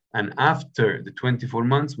 And after the 24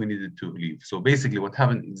 months, we needed to leave. So basically what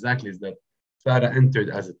happened exactly is that Sarah entered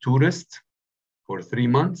as a tourist for 3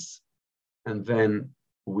 months. And then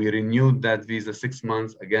we renewed that visa 6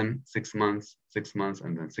 months, again, 6 months, 6 months,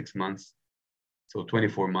 and then 6 months. So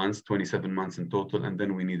 24 months, 27 months in total. And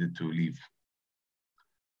then we needed to leave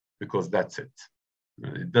because that's it.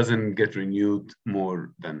 It doesn't get renewed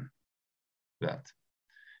more than that.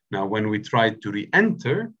 Now, when we tried to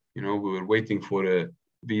re-enter, you know, we were waiting for a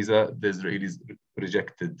visa. The Israelis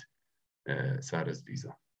rejected Sarah's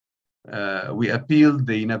visa. We appealed,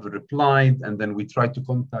 they never replied, and then we tried to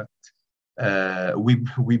contact,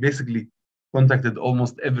 we basically contacted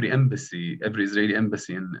almost every Israeli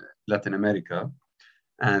embassy in Latin America,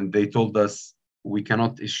 and they told us, we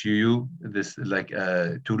cannot issue you this like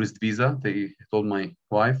a tourist visa. They told my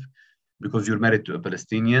wife, because you're married to a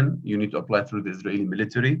Palestinian, you need to apply through the Israeli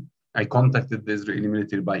military. I contacted the Israeli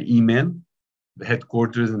military by email, the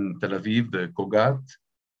headquarters in Tel Aviv, the Kogat,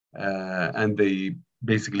 and they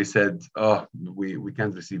basically said, oh, we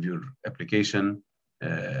can't receive your application.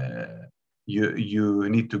 You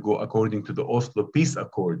need to go according to the Oslo Peace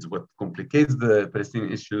Accords. What complicates the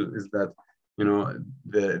Palestinian issue is that, you know,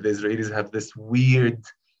 the Israelis have this weird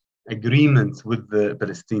agreement with the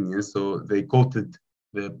Palestinians. So they quoted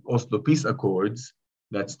the Oslo Peace Accords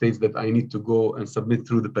that states that I need to go and submit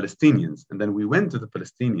through the Palestinians. And then we went to the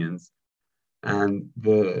Palestinians, and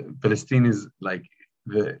the Palestinians, like,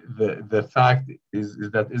 the fact is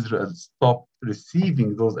that Israel stopped receiving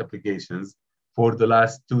those applications for the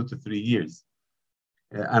last 2 to 3 years.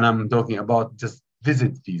 And I'm talking about just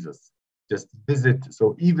visit visas, just visit. So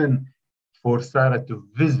even for Sarah to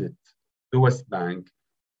visit the West Bank,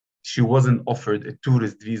 she wasn't offered a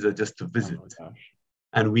tourist visa just to visit. Oh my gosh.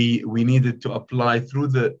 And we needed to apply through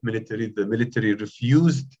the military. The military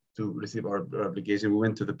refused to receive our application. We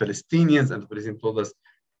went to the Palestinians, and the Palestinians told us,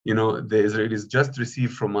 you know, the Israelis just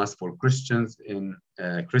received from us for Christians in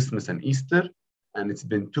Christmas and Easter, and it's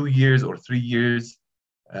been 2 years or 3 years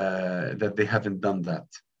that they haven't done that.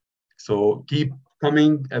 So keep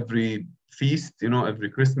coming every feast, you know, every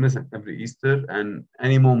Christmas and every Easter, and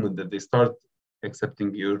any moment that they start accepting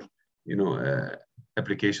your, you know,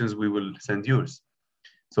 applications, we will send yours.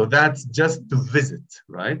 So that's just to visit,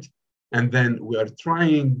 right? And then we are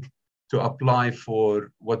trying to apply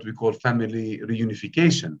for what we call family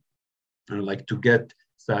reunification, you know, like to get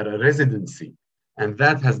Sarah residency. And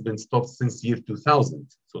that has been stopped since year 2000.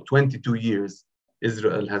 So 22 years,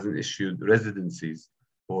 Israel hasn't issued residencies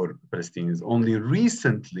for Palestinians. Only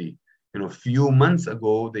recently, you know, a few months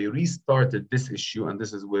ago, they restarted this issue, and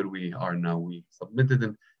this is where we are now. We submitted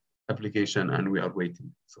an application and we are waiting.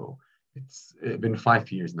 So it's been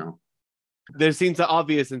 5 years now. There seems an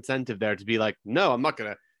obvious incentive there to be like, no, I'm not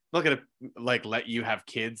gonna like let you have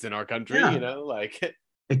kids in our country, Yeah. you know, like.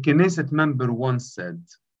 A Knesset member once said,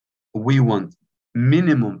 we want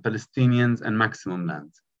minimum Palestinians and maximum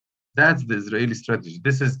land. That's the Israeli strategy.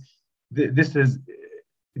 This is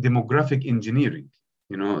demographic engineering.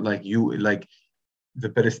 You know, like the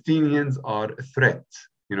Palestinians are a threat.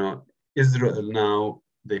 You know, Israel now,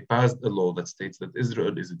 they passed a law that states that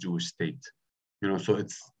Israel is a Jewish state. You know, so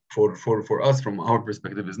it's for us, from our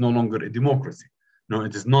perspective, is no longer a democracy. No,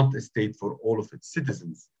 it is not a state for all of its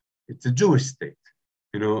citizens. It's a Jewish state.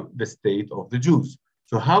 You know, the state of the Jews.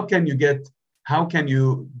 So how can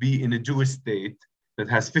you be in a Jewish state that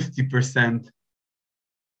has 50%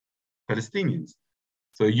 Palestinians?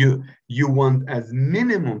 So you want as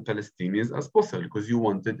minimum Palestinians as possible because you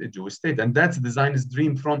wanted a Jewish state. And that's the Zionist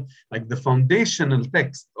dream from like the foundational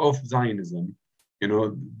text of Zionism, you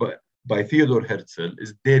know, by Theodor Herzl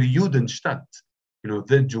is Der Judenstaat, you know,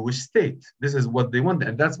 the Jewish state. This is what they want.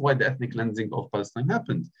 And that's why the ethnic cleansing of Palestine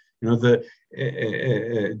happened. You know, the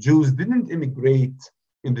Jews didn't immigrate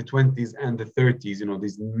in the 20s and the 30s, you know,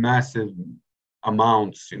 these massive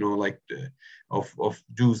amounts, you know, like of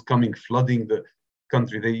Jews coming, flooding the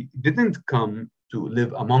country. They didn't come to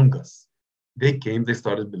live among us. They came, they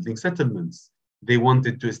started building settlements. They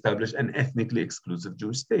wanted to establish an ethnically exclusive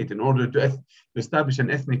Jewish state. In order to establish an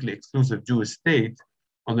ethnically exclusive Jewish state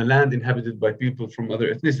on a land inhabited by people from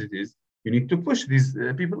other ethnicities, you need to push these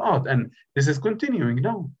people out. And this is continuing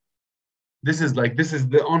now. This is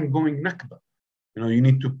the ongoing Nakba. You know, you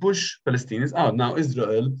need to push Palestinians out. Now,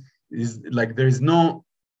 Israel is like, there is no,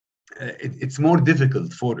 it's more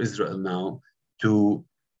difficult for Israel now to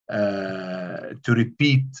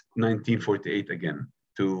repeat 1948 again,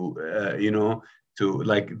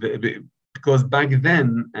 because back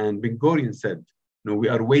then, and Ben Gurion said, you know, we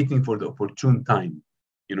are waiting for the opportune time.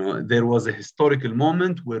 You know, there was a historical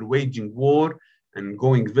moment where waging war and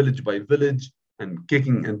going village by village and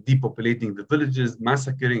kicking and depopulating the villages,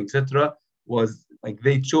 massacring, etc., was like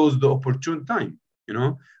they chose the opportune time, you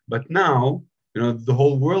know. But now, you know, the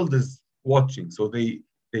whole world is watching, so they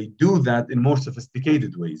do that in more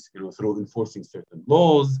sophisticated ways, you know, through enforcing certain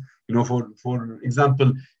laws. You know, for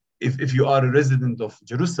example, if you are a resident of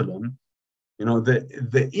Jerusalem, you know,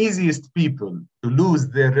 the easiest people to lose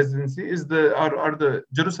their residency are the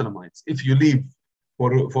Jerusalemites. If you leave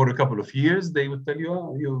for a couple of years, they would tell you,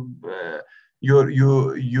 oh, you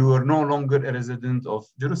are no longer a resident of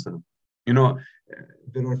Jerusalem. You know,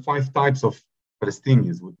 there are 5 types of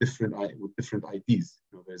Palestinians with different IDs.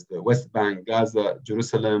 You know, there's the West Bank, Gaza,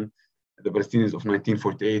 Jerusalem, the Palestinians of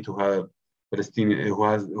 1948 who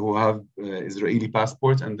have Israeli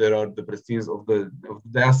passports, and there are the Palestinians of the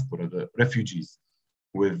diaspora, the refugees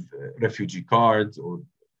with refugee cards or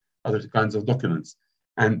other kinds of documents.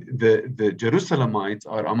 And the Jerusalemites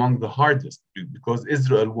are among the hardest because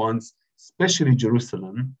Israel wants, especially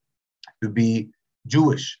Jerusalem, to be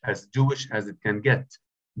Jewish as it can get.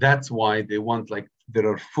 That's why they want, like, there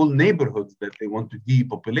are full neighborhoods that they want to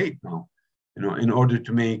depopulate now, you know, in order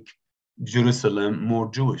to make Jerusalem more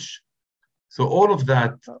Jewish. So all of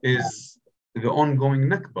that is the ongoing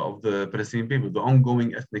Nakba of the Palestinian people, the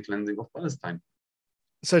ongoing ethnic cleansing of Palestine.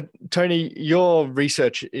 So, Tony, your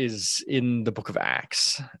research is in the book of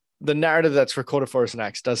Acts. The narrative that's recorded for us in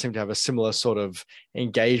Acts does seem to have a similar sort of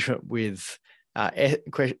engagement with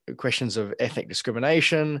questions of ethnic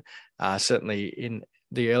discrimination, certainly in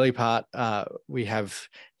the early part, we have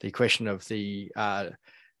the question of the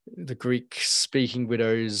Greek-speaking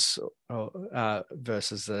widows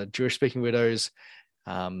versus the Jewish-speaking widows,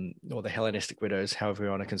 or the Hellenistic widows, however we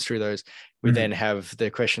want to construe those. We then have the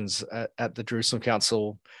questions at the Jerusalem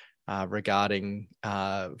Council regarding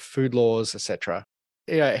food laws, etc.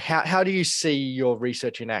 How do you see your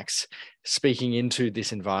research in Acts speaking into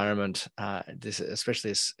this environment,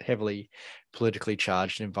 especially this heavily politically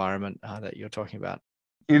charged environment that you're talking about?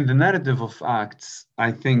 In the narrative of Acts,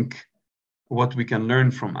 I think what we can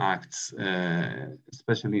learn from Acts,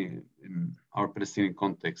 especially in our Palestinian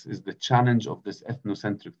context, is the challenge of this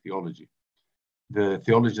ethnocentric theology, the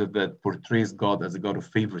theology that portrays God as a God of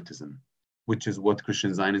favoritism, which is what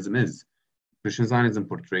Christian Zionism is. Christian Zionism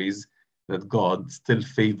portrays that God still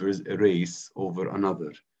favors a race over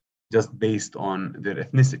another, just based on their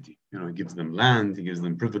ethnicity. He gives them land, he gives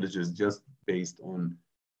them privileges, just based on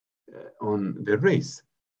their race.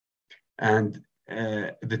 And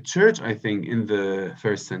the church, I think, in the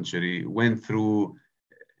first century went through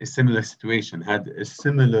a similar situation, had a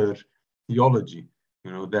similar theology,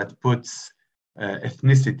 that puts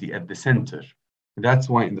ethnicity at the center. That's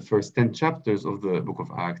why in the first 10 chapters of the book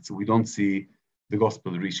of Acts, we don't see the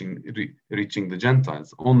gospel reaching the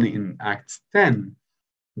Gentiles. Only in Acts 10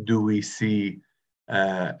 do we see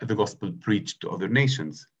the gospel preached to other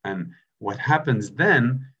nations. And what happens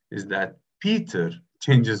then is that Peter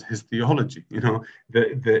changes his theology.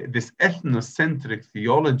 This ethnocentric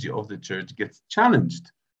theology of the church gets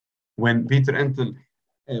challenged when Peter enters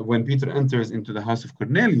into the house of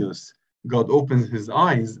Cornelius. God opens his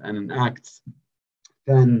eyes, and in Acts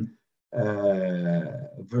 10,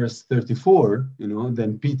 verse 34,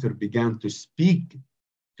 then Peter began to speak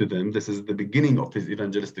to them. This is the beginning of his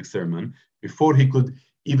evangelistic sermon. Before he could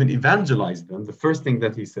even evangelize them, the first thing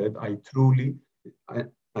that he said, I truly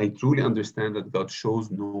understand that God shows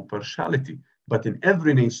no partiality, but in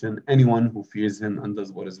every nation, anyone who fears him and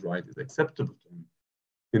does what is right is acceptable to him.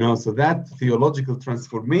 So that theological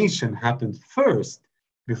transformation happened first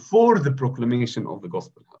before the proclamation of the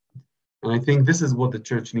gospel happened. And I think this is what the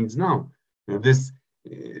church needs now. This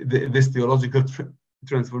theological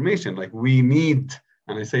transformation. Like, we need,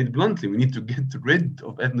 and I say it bluntly, we need to get rid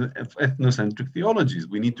of ethnocentric theologies.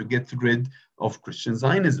 We need to get rid of Christian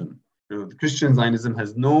Zionism. Christian Zionism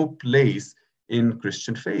has no place in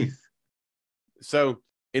Christian faith. So,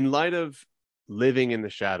 in light of living in the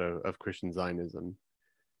shadow of Christian Zionism,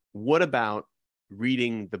 what about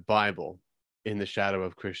reading the Bible in the shadow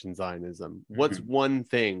of Christian Zionism? What's one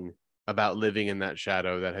thing about living in that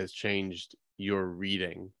shadow that has changed your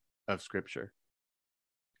reading of Scripture?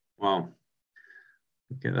 Wow.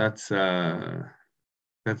 Okay, that's a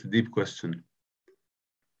deep question.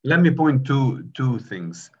 Let me point to two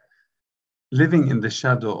things. Living in the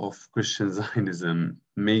shadow of Christian Zionism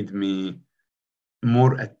made me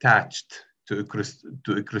more attached to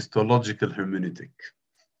a Christological hermeneutic.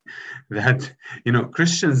 That,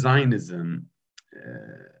 Christian Zionism,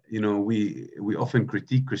 we often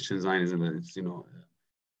critique Christian Zionism that it's,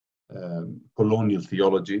 colonial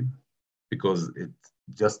theology, because it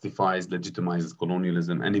justifies, legitimizes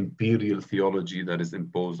colonialism, and imperial theology that is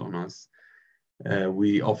imposed on us.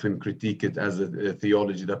 We often critique it as a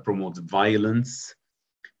theology that promotes violence,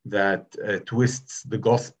 that twists the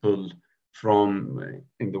gospel from,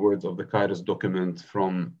 in the words of the Kairos document,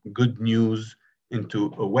 from good news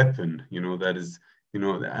into a weapon, that is,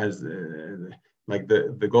 like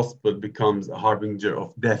the gospel becomes a harbinger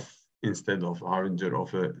of death instead of a harbinger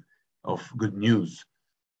of good news.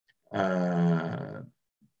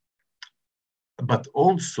 But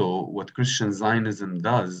also what Christian Zionism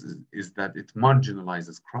does is that it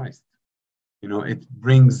marginalizes Christ.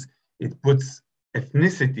 It puts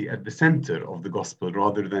ethnicity at the center of the gospel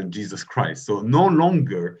rather than Jesus Christ. So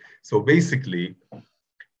basically,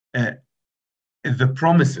 the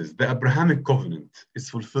promises, the Abrahamic covenant is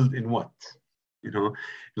fulfilled in what?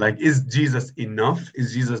 Is Jesus enough?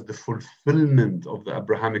 Is Jesus the fulfillment of the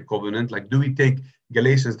Abrahamic covenant? Do we take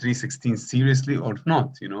Galatians 3:16 seriously or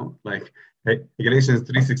not? Galatians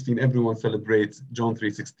 3:16, everyone celebrates. John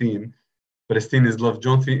 3:16, Palestinians love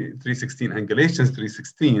John 3:16 and Galatians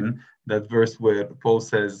 3:16, that verse where Paul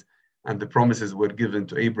says, and the promises were given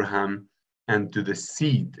to Abraham and to the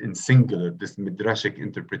seed in singular, this midrashic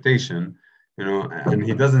interpretation. And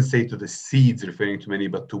he doesn't say to the seeds referring to many,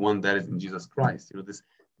 but to one that is in Jesus Christ. This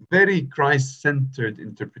very Christ-centered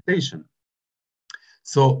interpretation.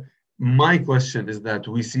 So my question is that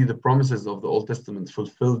we see the promises of the Old Testament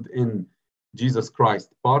fulfilled in Jesus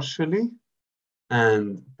Christ partially,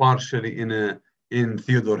 and partially in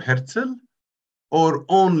Theodor Herzl, or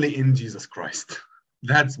only in Jesus Christ.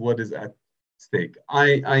 That's what is at stake.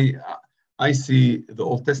 I see the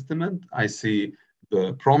Old Testament, I see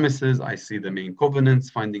the promises, I see the main covenants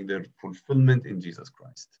finding their fulfillment in Jesus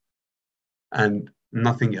Christ, and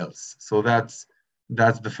nothing else. So that's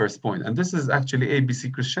the first point. And this is actually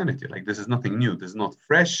ABC Christianity. Like, this is nothing new. This is not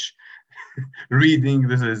fresh reading.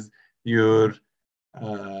 This is your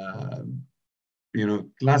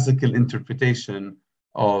classical interpretation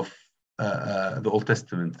of the Old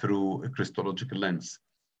Testament through a Christological lens.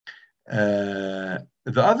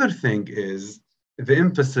 The other thing is the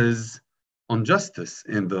emphasis on justice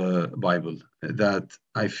in the Bible that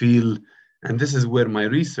I feel, and this is where my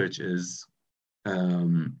research is.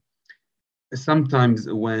 Sometimes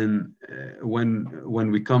when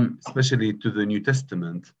we come, especially to the New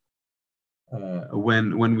Testament,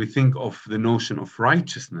 when we think of the notion of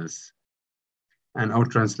righteousness, and our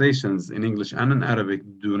translations in English and in Arabic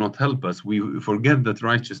do not help us, we forget that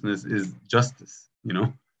righteousness is justice.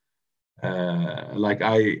 Like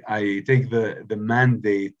I take the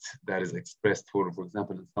mandate that is expressed for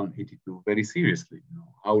example, in Psalm 82 very seriously.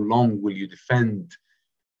 How long will you defend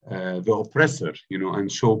the oppressor,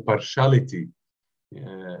 and show partiality,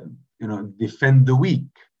 defend the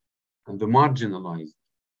weak and the marginalized?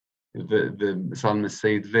 The psalmists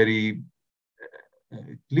say it very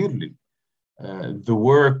clearly. The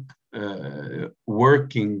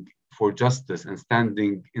working for justice and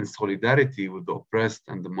standing in solidarity with the oppressed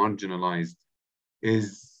and the marginalized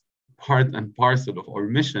is part and parcel of our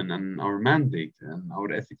mission and our mandate and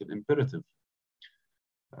our ethical imperative.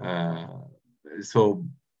 So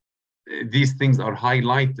these things are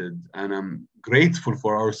highlighted, and I'm grateful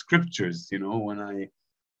for our scriptures, when I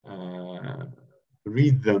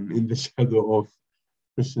read them in the shadow of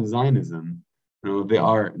Christian Zionism. They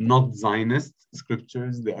are not Zionist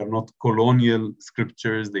scriptures. They are not colonial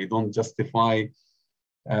scriptures. They don't justify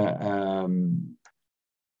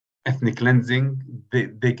ethnic cleansing.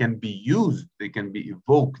 They can be used. They can be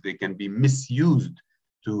evoked. They can be misused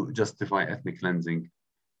to justify ethnic cleansing.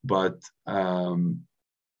 But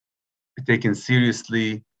taken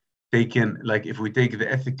seriously, like if we take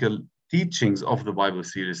the ethical teachings of the Bible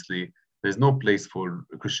seriously, there's no place for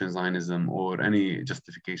Christian Zionism or any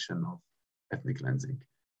justification of ethnic cleansing.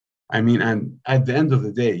 I mean, and at the end of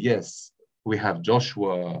the day, yes, we have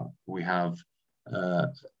Joshua, we have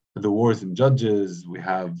the wars in Judges, we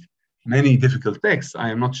have many difficult texts. I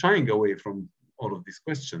am not shying away from all of these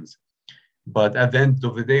questions. But at the end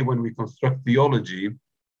of the day, when we construct theology,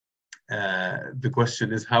 the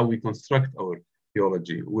question is how we construct our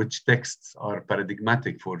theology, which texts are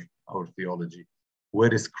paradigmatic for our theology.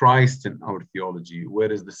 Where is Christ in our theology?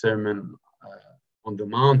 Where is the Sermon on the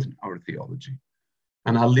Mount in our theology?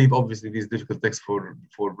 And I'll leave obviously these difficult texts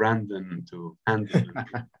for Brandon to handle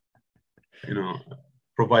and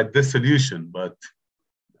provide this solution. But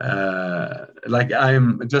like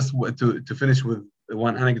I'm just to finish with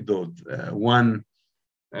one anecdote.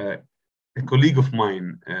 A colleague of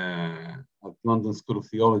mine at London School of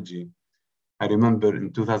Theology, I remember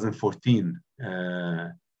in 2014,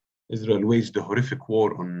 Israel waged a horrific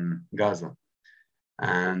war on Gaza.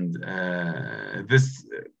 And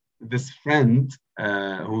this friend,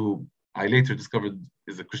 who I later discovered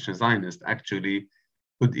is a Christian Zionist, actually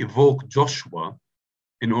could evoke Joshua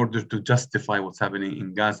in order to justify what's happening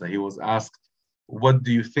in Gaza. He was asked, what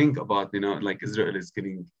do you think about, like Israel is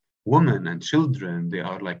killing women and children, they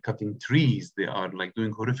are like cutting trees, they are like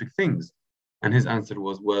doing horrific things. And his answer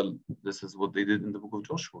was, well, this is what they did in the book of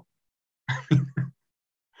Joshua.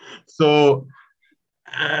 So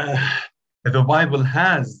the Bible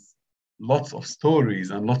has lots of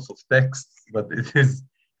stories and lots of texts, but it is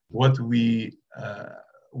what we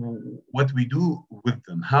do with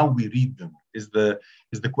them, how we read them, is the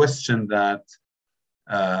question that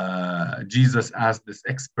Jesus asked this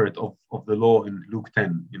expert of the law in Luke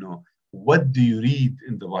 10. What do you read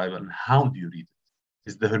in the Bible and how do you read it?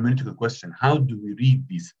 Is the hermeneutical question. How do we read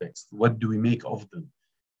these texts? What do we make of them?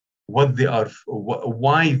 What they are,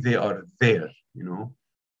 why they are there?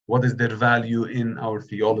 What is their value in our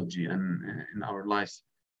theology and in our lives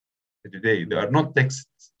today? They are not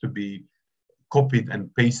texts to be copied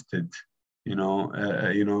and pasted.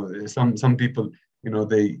 Some people,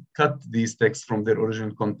 they cut these texts from their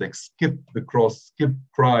original context, skip the cross, skip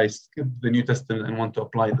Christ, skip the New Testament, and want to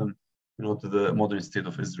apply them, to the modern state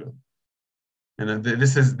of Israel. And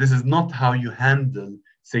this is not how you handle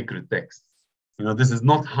sacred texts. This is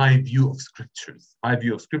not high view of scriptures. High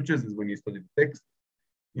view of scriptures is when you study the text,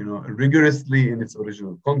 rigorously in its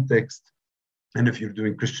original context. And if you're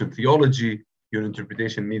doing Christian theology, your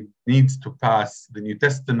interpretation needs to pass the New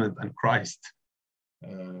Testament and Christ,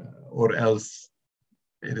 or else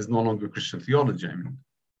it is no longer Christian theology.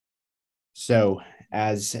 So,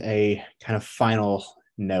 as a kind of final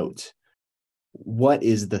note, what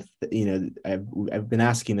is I've been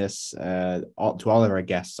asking this to all of our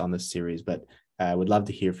guests on this series, but I would love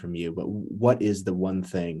to hear from you. But what is the one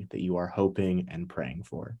thing that you are hoping and praying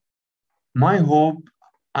for? My hope,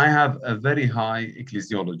 I have a very high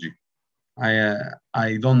ecclesiology.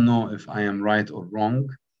 I don't know if I am right or wrong,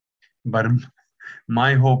 but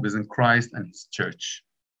my hope is in Christ and his church.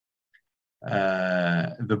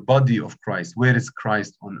 The body of Christ. Where is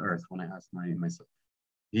Christ on earth? When I ask myself,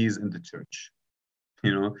 he is in the church.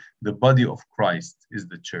 The body of Christ is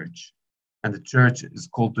the church, and the church is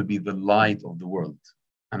called to be the light of the world.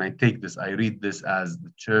 And I read this as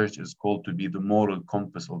the church is called to be the moral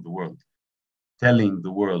compass of the world, telling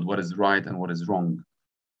the world what is right and what is wrong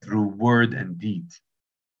through word and deed.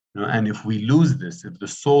 And if we lose this, if the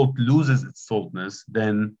salt loses its saltness,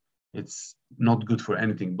 then it's not good for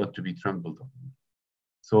anything but to be trampled on.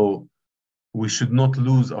 So we should not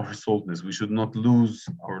lose our saltness. We should not lose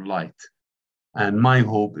our light. And my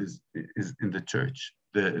hope is in the church,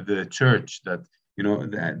 the church that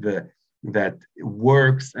that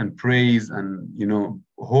works and prays and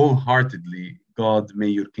wholeheartedly, God, may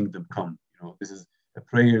your kingdom come. This is a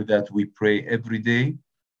prayer that we pray every day,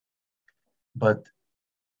 but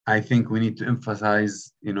I think we need to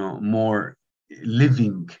emphasize more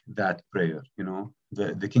living that prayer.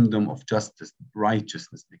 The kingdom of justice,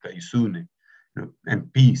 righteousness,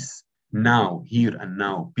 and peace. Now, here and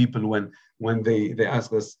now. People, when they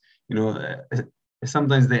ask us,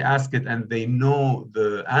 sometimes they ask it and they know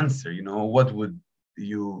the answer. What would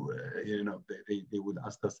you, they would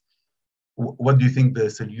ask us, what do you think the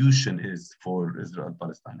solution is for Israel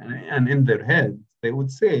Palestine? And in their head, they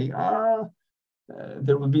would say,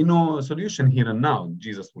 there will be no solution here and now.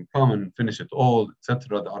 Jesus will come and finish it all,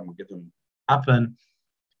 etc. The Armageddon will happen.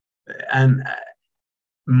 And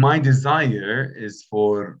my desire is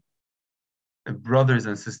for brothers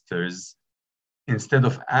and sisters, instead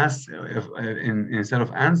of answering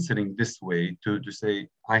this way, to say,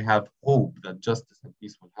 I have hope that justice and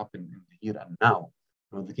peace will happen in the here and now.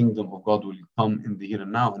 The kingdom of God will come in the here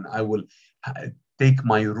and now, and I will take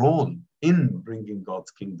my role in bringing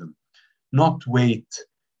God's kingdom. Not wait,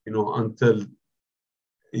 until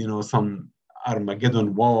some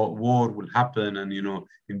Armageddon war will happen, and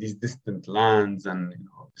in these distant lands, and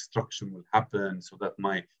destruction will happen, so that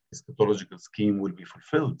my eschatological scheme will be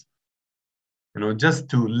fulfilled. Just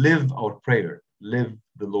to live our prayer, live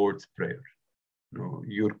the Lord's prayer.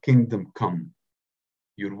 Your kingdom come,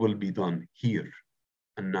 your will be done here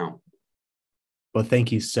and now. Well,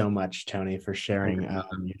 thank you so much, Tony, for sharing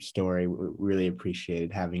your story. We really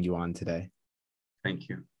appreciated having you on today. Thank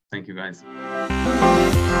you. Thank you, guys.